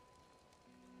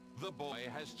 The boy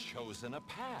has chosen a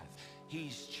path.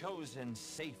 He's chosen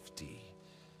safety.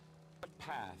 What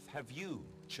path have you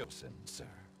chosen, sir?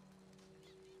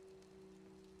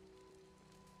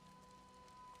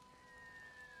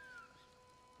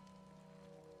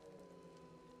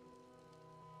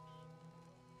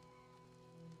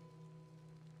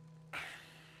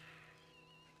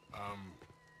 I'm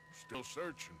still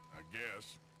searching, I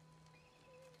guess.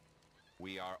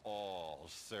 We are all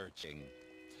searching.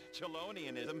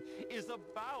 Chelonianism is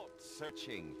about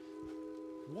searching.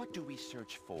 What do we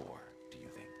search for, do you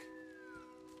think?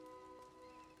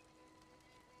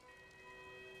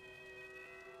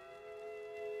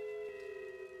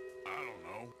 I don't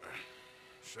know.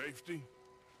 Safety?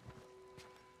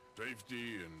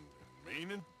 Safety and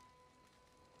meaning?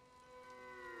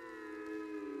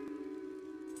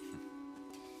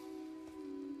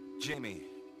 Jamie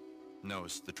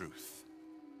knows the truth.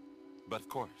 But of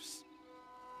course,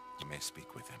 you may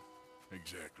speak with him.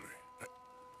 Exactly.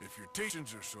 If your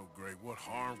teachings are so great, what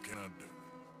harm can I do?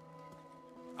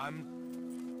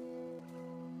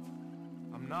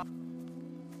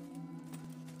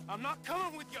 I'm not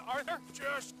coming with you, Arthur!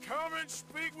 Just come and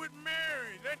speak with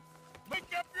Mary, then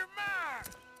make up your mind!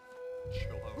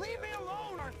 Leave me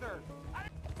alone, Arthur!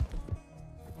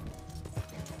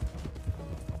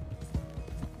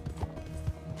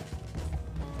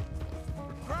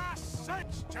 For Christ's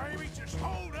sakes, Jamie, just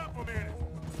hold up a minute!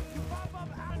 You pop up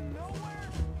out of nowhere?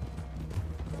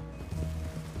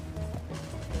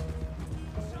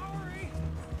 Sorry!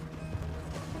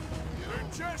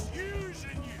 They're just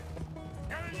using you!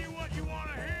 Telling you what you want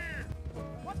to hear!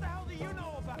 What the hell do you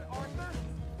know about it, Arthur?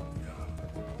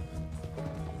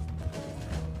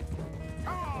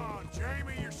 Come on,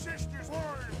 Jamie, your sister's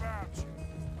worried about you.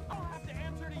 I don't have to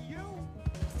answer to you.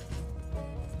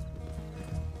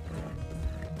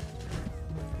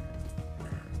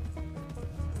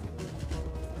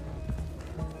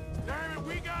 Damn it,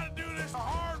 we gotta do this the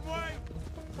hard way.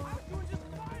 I was doing just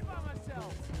fine by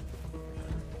myself.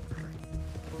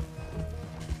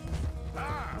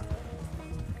 Ah!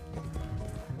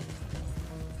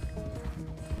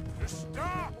 Just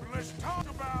stop and let's talk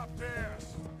about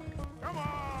this. Come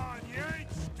on, you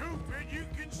ain't stupid. You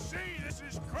can see this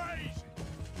is crazy.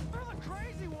 You're the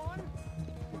crazy one.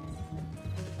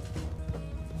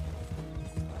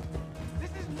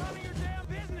 This is none of your damn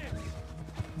business.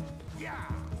 Yeah.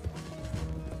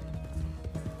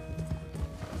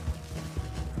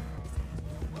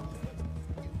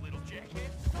 Little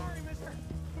jackhead. Sorry, mister.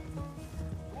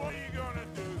 What are you gonna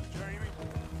do, Jamie?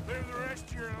 Live the rest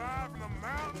of your life in the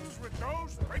mountains with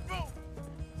those people?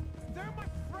 They're my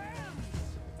friends.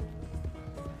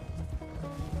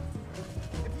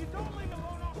 If you don't leave me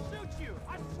alone, I'll shoot you.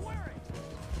 I swear it.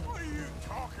 What are you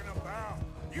talking about?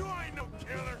 You ain't no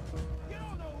killer. You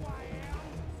don't know who I am.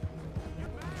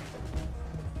 You're back.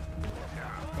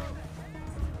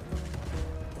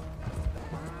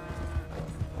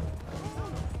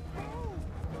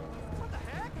 What the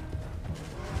heck?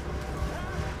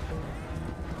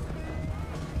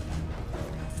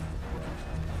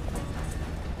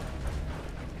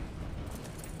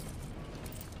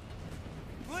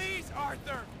 Please,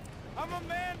 Arthur. I'm a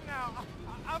man now.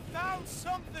 I found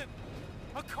something.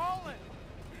 A calling.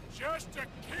 You're just a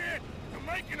kid. You're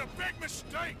making a big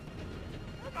mistake.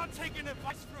 I'm not taking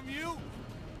advice from you.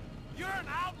 You're an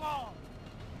outlaw.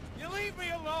 You leave me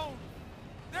alone.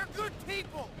 They're good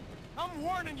people. I'm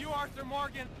warning you, Arthur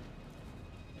Morgan.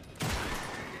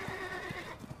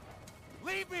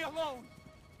 Leave me alone.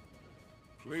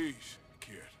 Please,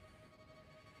 kid.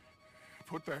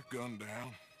 Put that gun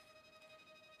down.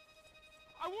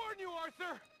 I warn you,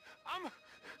 Arthur. I'm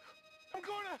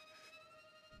gonna...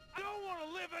 I don't want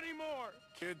to live anymore.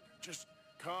 Kid, just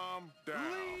calm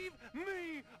down. Leave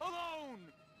me alone.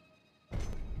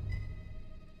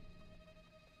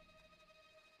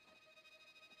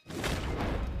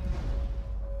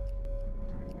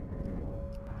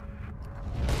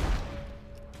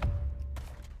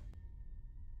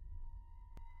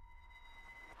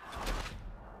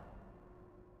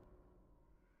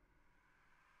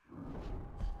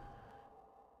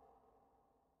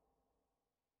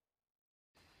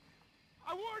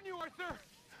 I warn you, Arthur!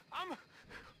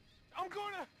 I'm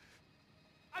gonna...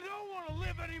 I don't want to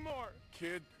live anymore!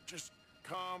 Kid, just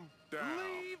calm down.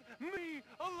 Leave me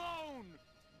alone!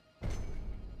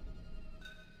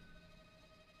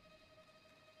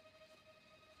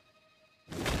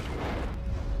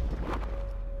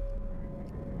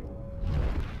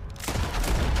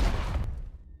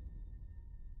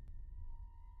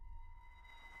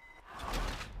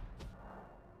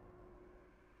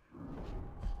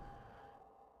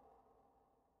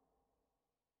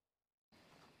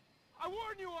 I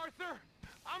warn you, Arthur!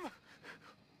 I'm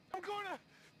gonna...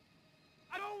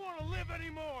 I don't want to live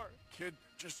anymore! Kid,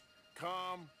 just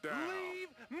calm down. Leave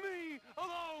me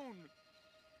alone!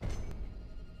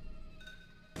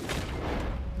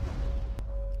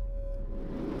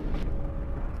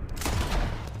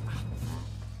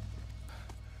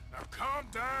 Now calm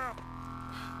down.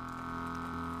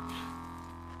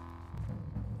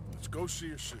 Let's go see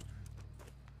your sister.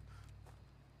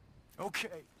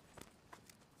 Okay.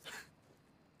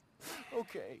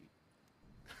 Okay.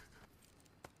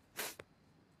 It's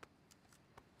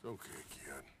okay,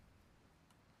 kid.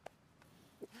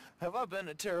 Have I been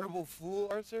a terrible fool,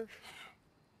 Arthur?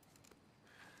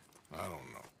 I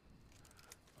don't know.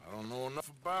 I don't know enough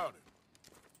about it.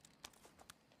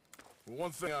 But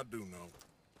one thing I do know.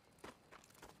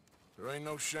 There ain't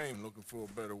no shame looking for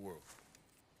a better world.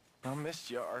 I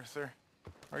missed you, Arthur.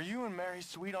 Are you and Mary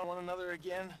sweet on one another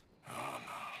again? Oh,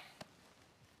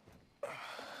 no.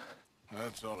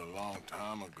 That's all a long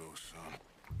time ago, son.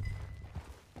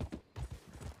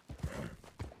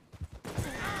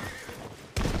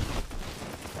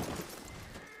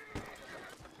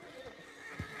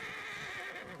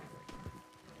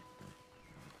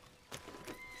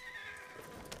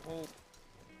 Well,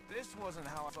 this wasn't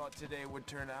how I thought today would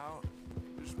turn out.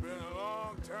 It's been a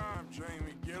long time,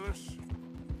 Jamie Gillis.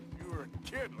 You were a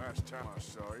kid last time I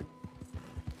saw you.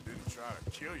 Didn't try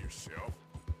to kill yourself.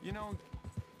 You know,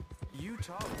 you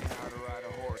taught me how to ride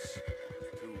a horse.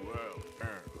 Too well,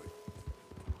 apparently.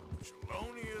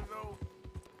 Chelonia, though?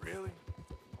 Really?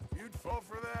 You'd fall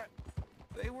for that?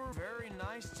 They were very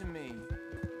nice to me.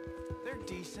 They're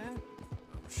decent.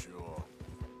 I'm sure.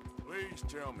 Please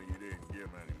tell me you didn't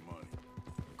give them any money.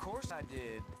 Of course I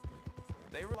did.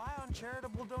 They rely on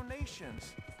charitable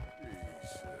donations.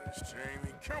 Jesus,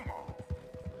 Jamie, come on.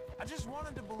 I just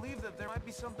wanted to believe that there might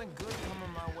be something good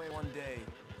coming my way one day.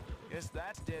 Guess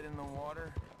that's dead in the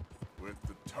water. With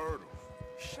the turtles.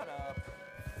 Shut up.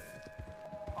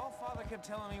 All Father kept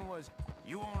telling me was,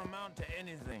 you won't amount to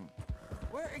anything.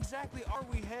 Where exactly are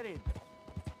we headed?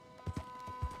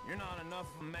 You're not enough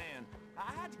of a man.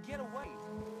 I had to get away.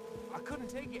 I couldn't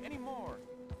take it anymore.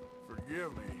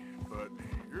 Forgive me, but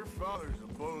your father's a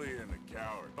bully and a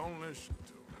coward. Don't listen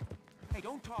to him. Hey,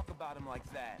 don't talk about him like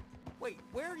that. Wait,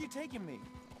 where are you taking me?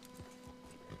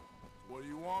 What do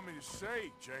you want me to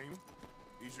say, Jamie?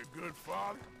 He's a good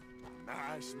father?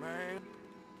 Nice man?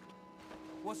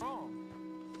 What's wrong?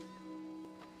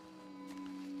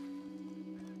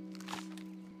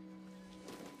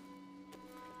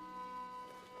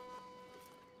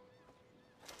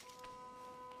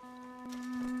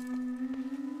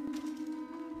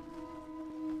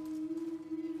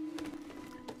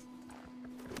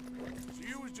 So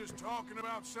you was just talking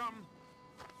about something?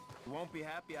 You won't be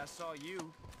happy I saw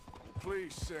you.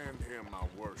 Please send him my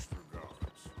worst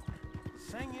regards.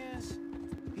 Thing is,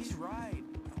 he's right.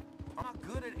 I'm not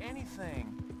good at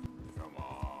anything. Come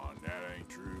on, that ain't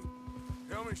true.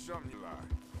 Tell me something you like.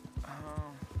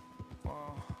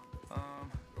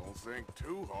 Don't think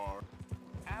too hard.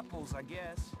 Apples, I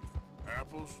guess.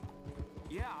 Apples?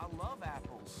 Yeah, I love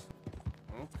apples.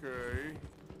 Okay.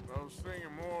 I was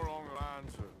thinking more along the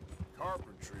lines of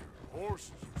carpentry or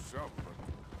horses or something.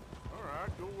 All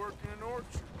right, go work in an orchard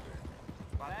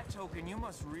then. By that token, you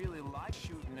must really like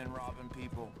shooting and robbing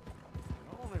people.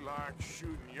 I only like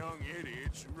shooting young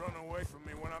idiots who run away from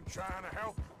me when I'm trying to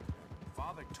help them.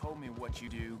 Father told me what you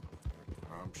do.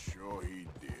 I'm sure he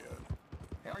did.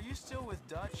 Hey, are you still with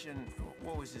Dutch and...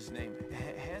 what was his name?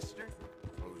 Hester?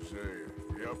 Hosea.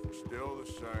 Yep, still the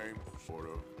same, sort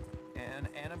of. And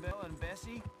Annabelle and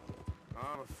Bessie?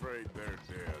 I'm afraid they're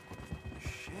dead.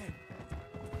 Shit.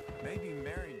 Maybe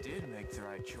Mary did make the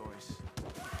right choice.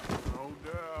 No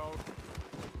doubt.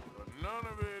 But none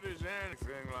of it is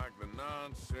anything like the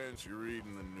nonsense you read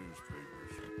in the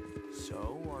newspapers.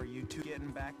 So, are you two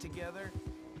getting back together?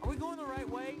 Are we going the right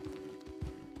way?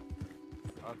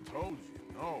 I told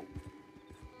you, no.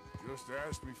 Just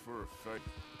ask me for a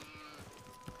favor.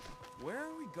 Where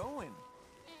are we going?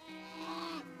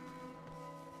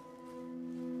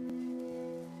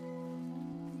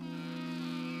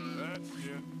 That's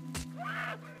it.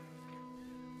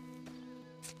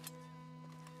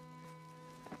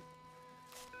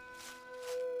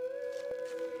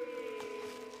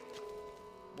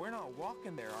 We're not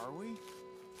walking there, are we?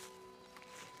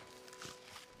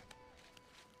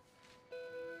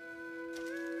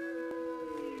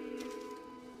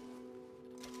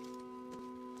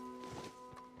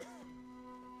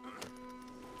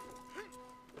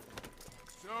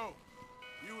 So,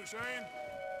 you were saying?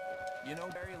 You know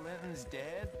Barry Linton's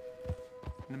dead?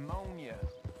 Pneumonia.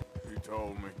 He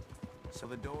told me. So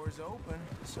the door's open,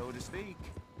 so to speak.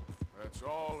 That's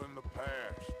all in the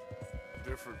past.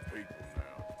 Different people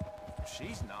now.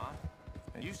 She's not.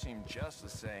 And you seem just the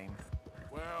same.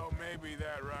 Well, maybe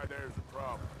that right there's the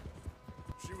problem.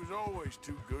 She was always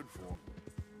too good for him.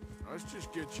 Let's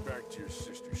just get you back to your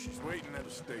sister. She's waiting at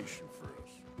the station for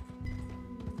us.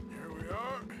 Here we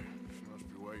are. She must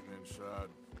be waiting inside.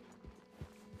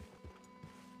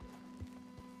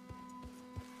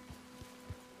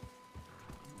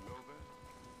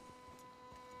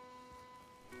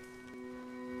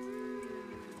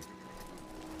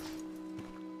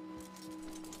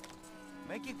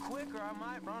 Make it quick or I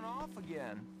might run off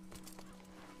again.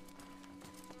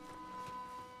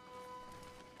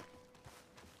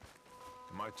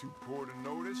 Am I too poor to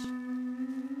notice?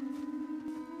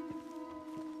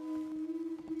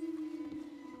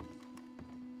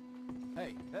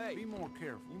 Hey, be more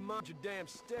careful. You mind your damn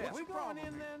steps. We going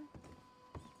in then?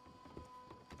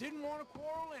 Didn't want to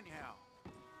quarrel anyhow.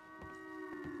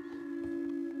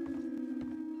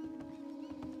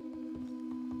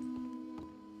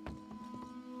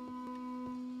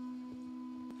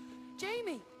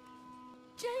 Jamie!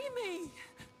 Jamie!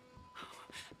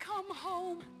 Come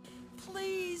home,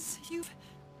 please.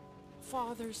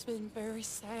 Father's been very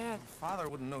sad. Father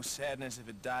wouldn't know sadness if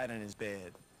it died in his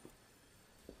bed.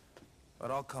 But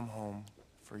I'll come home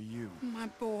for you. My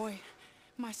boy.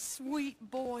 My sweet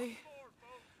boy.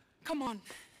 Come on.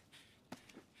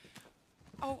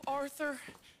 Oh, Arthur.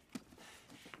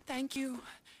 Thank you.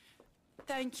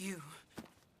 Thank you.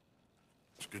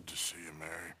 It's good to see you,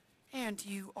 Mary. And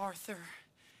you, Arthur.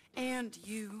 And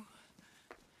you.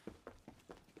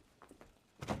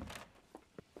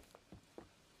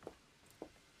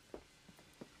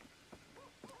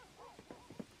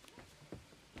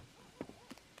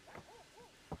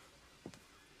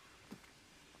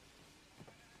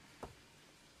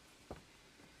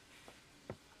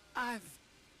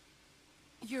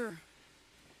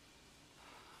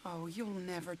 Oh, you'll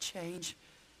never change.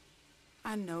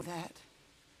 I know that.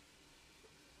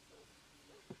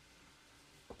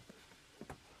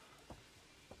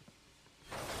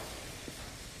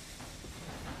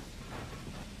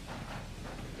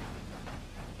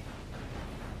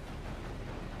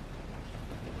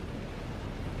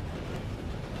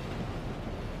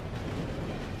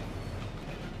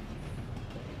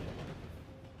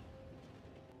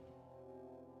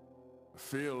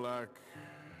 I feel like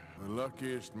the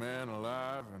luckiest man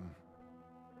alive, and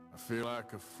I feel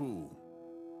like a fool.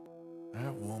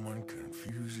 That woman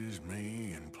confuses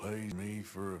me and plays me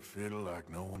for a fiddle like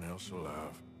no one else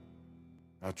alive.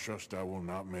 I trust I will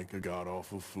not make a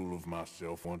god-awful fool of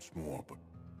myself once more, but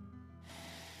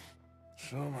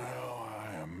somehow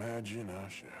I imagine I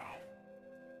shall.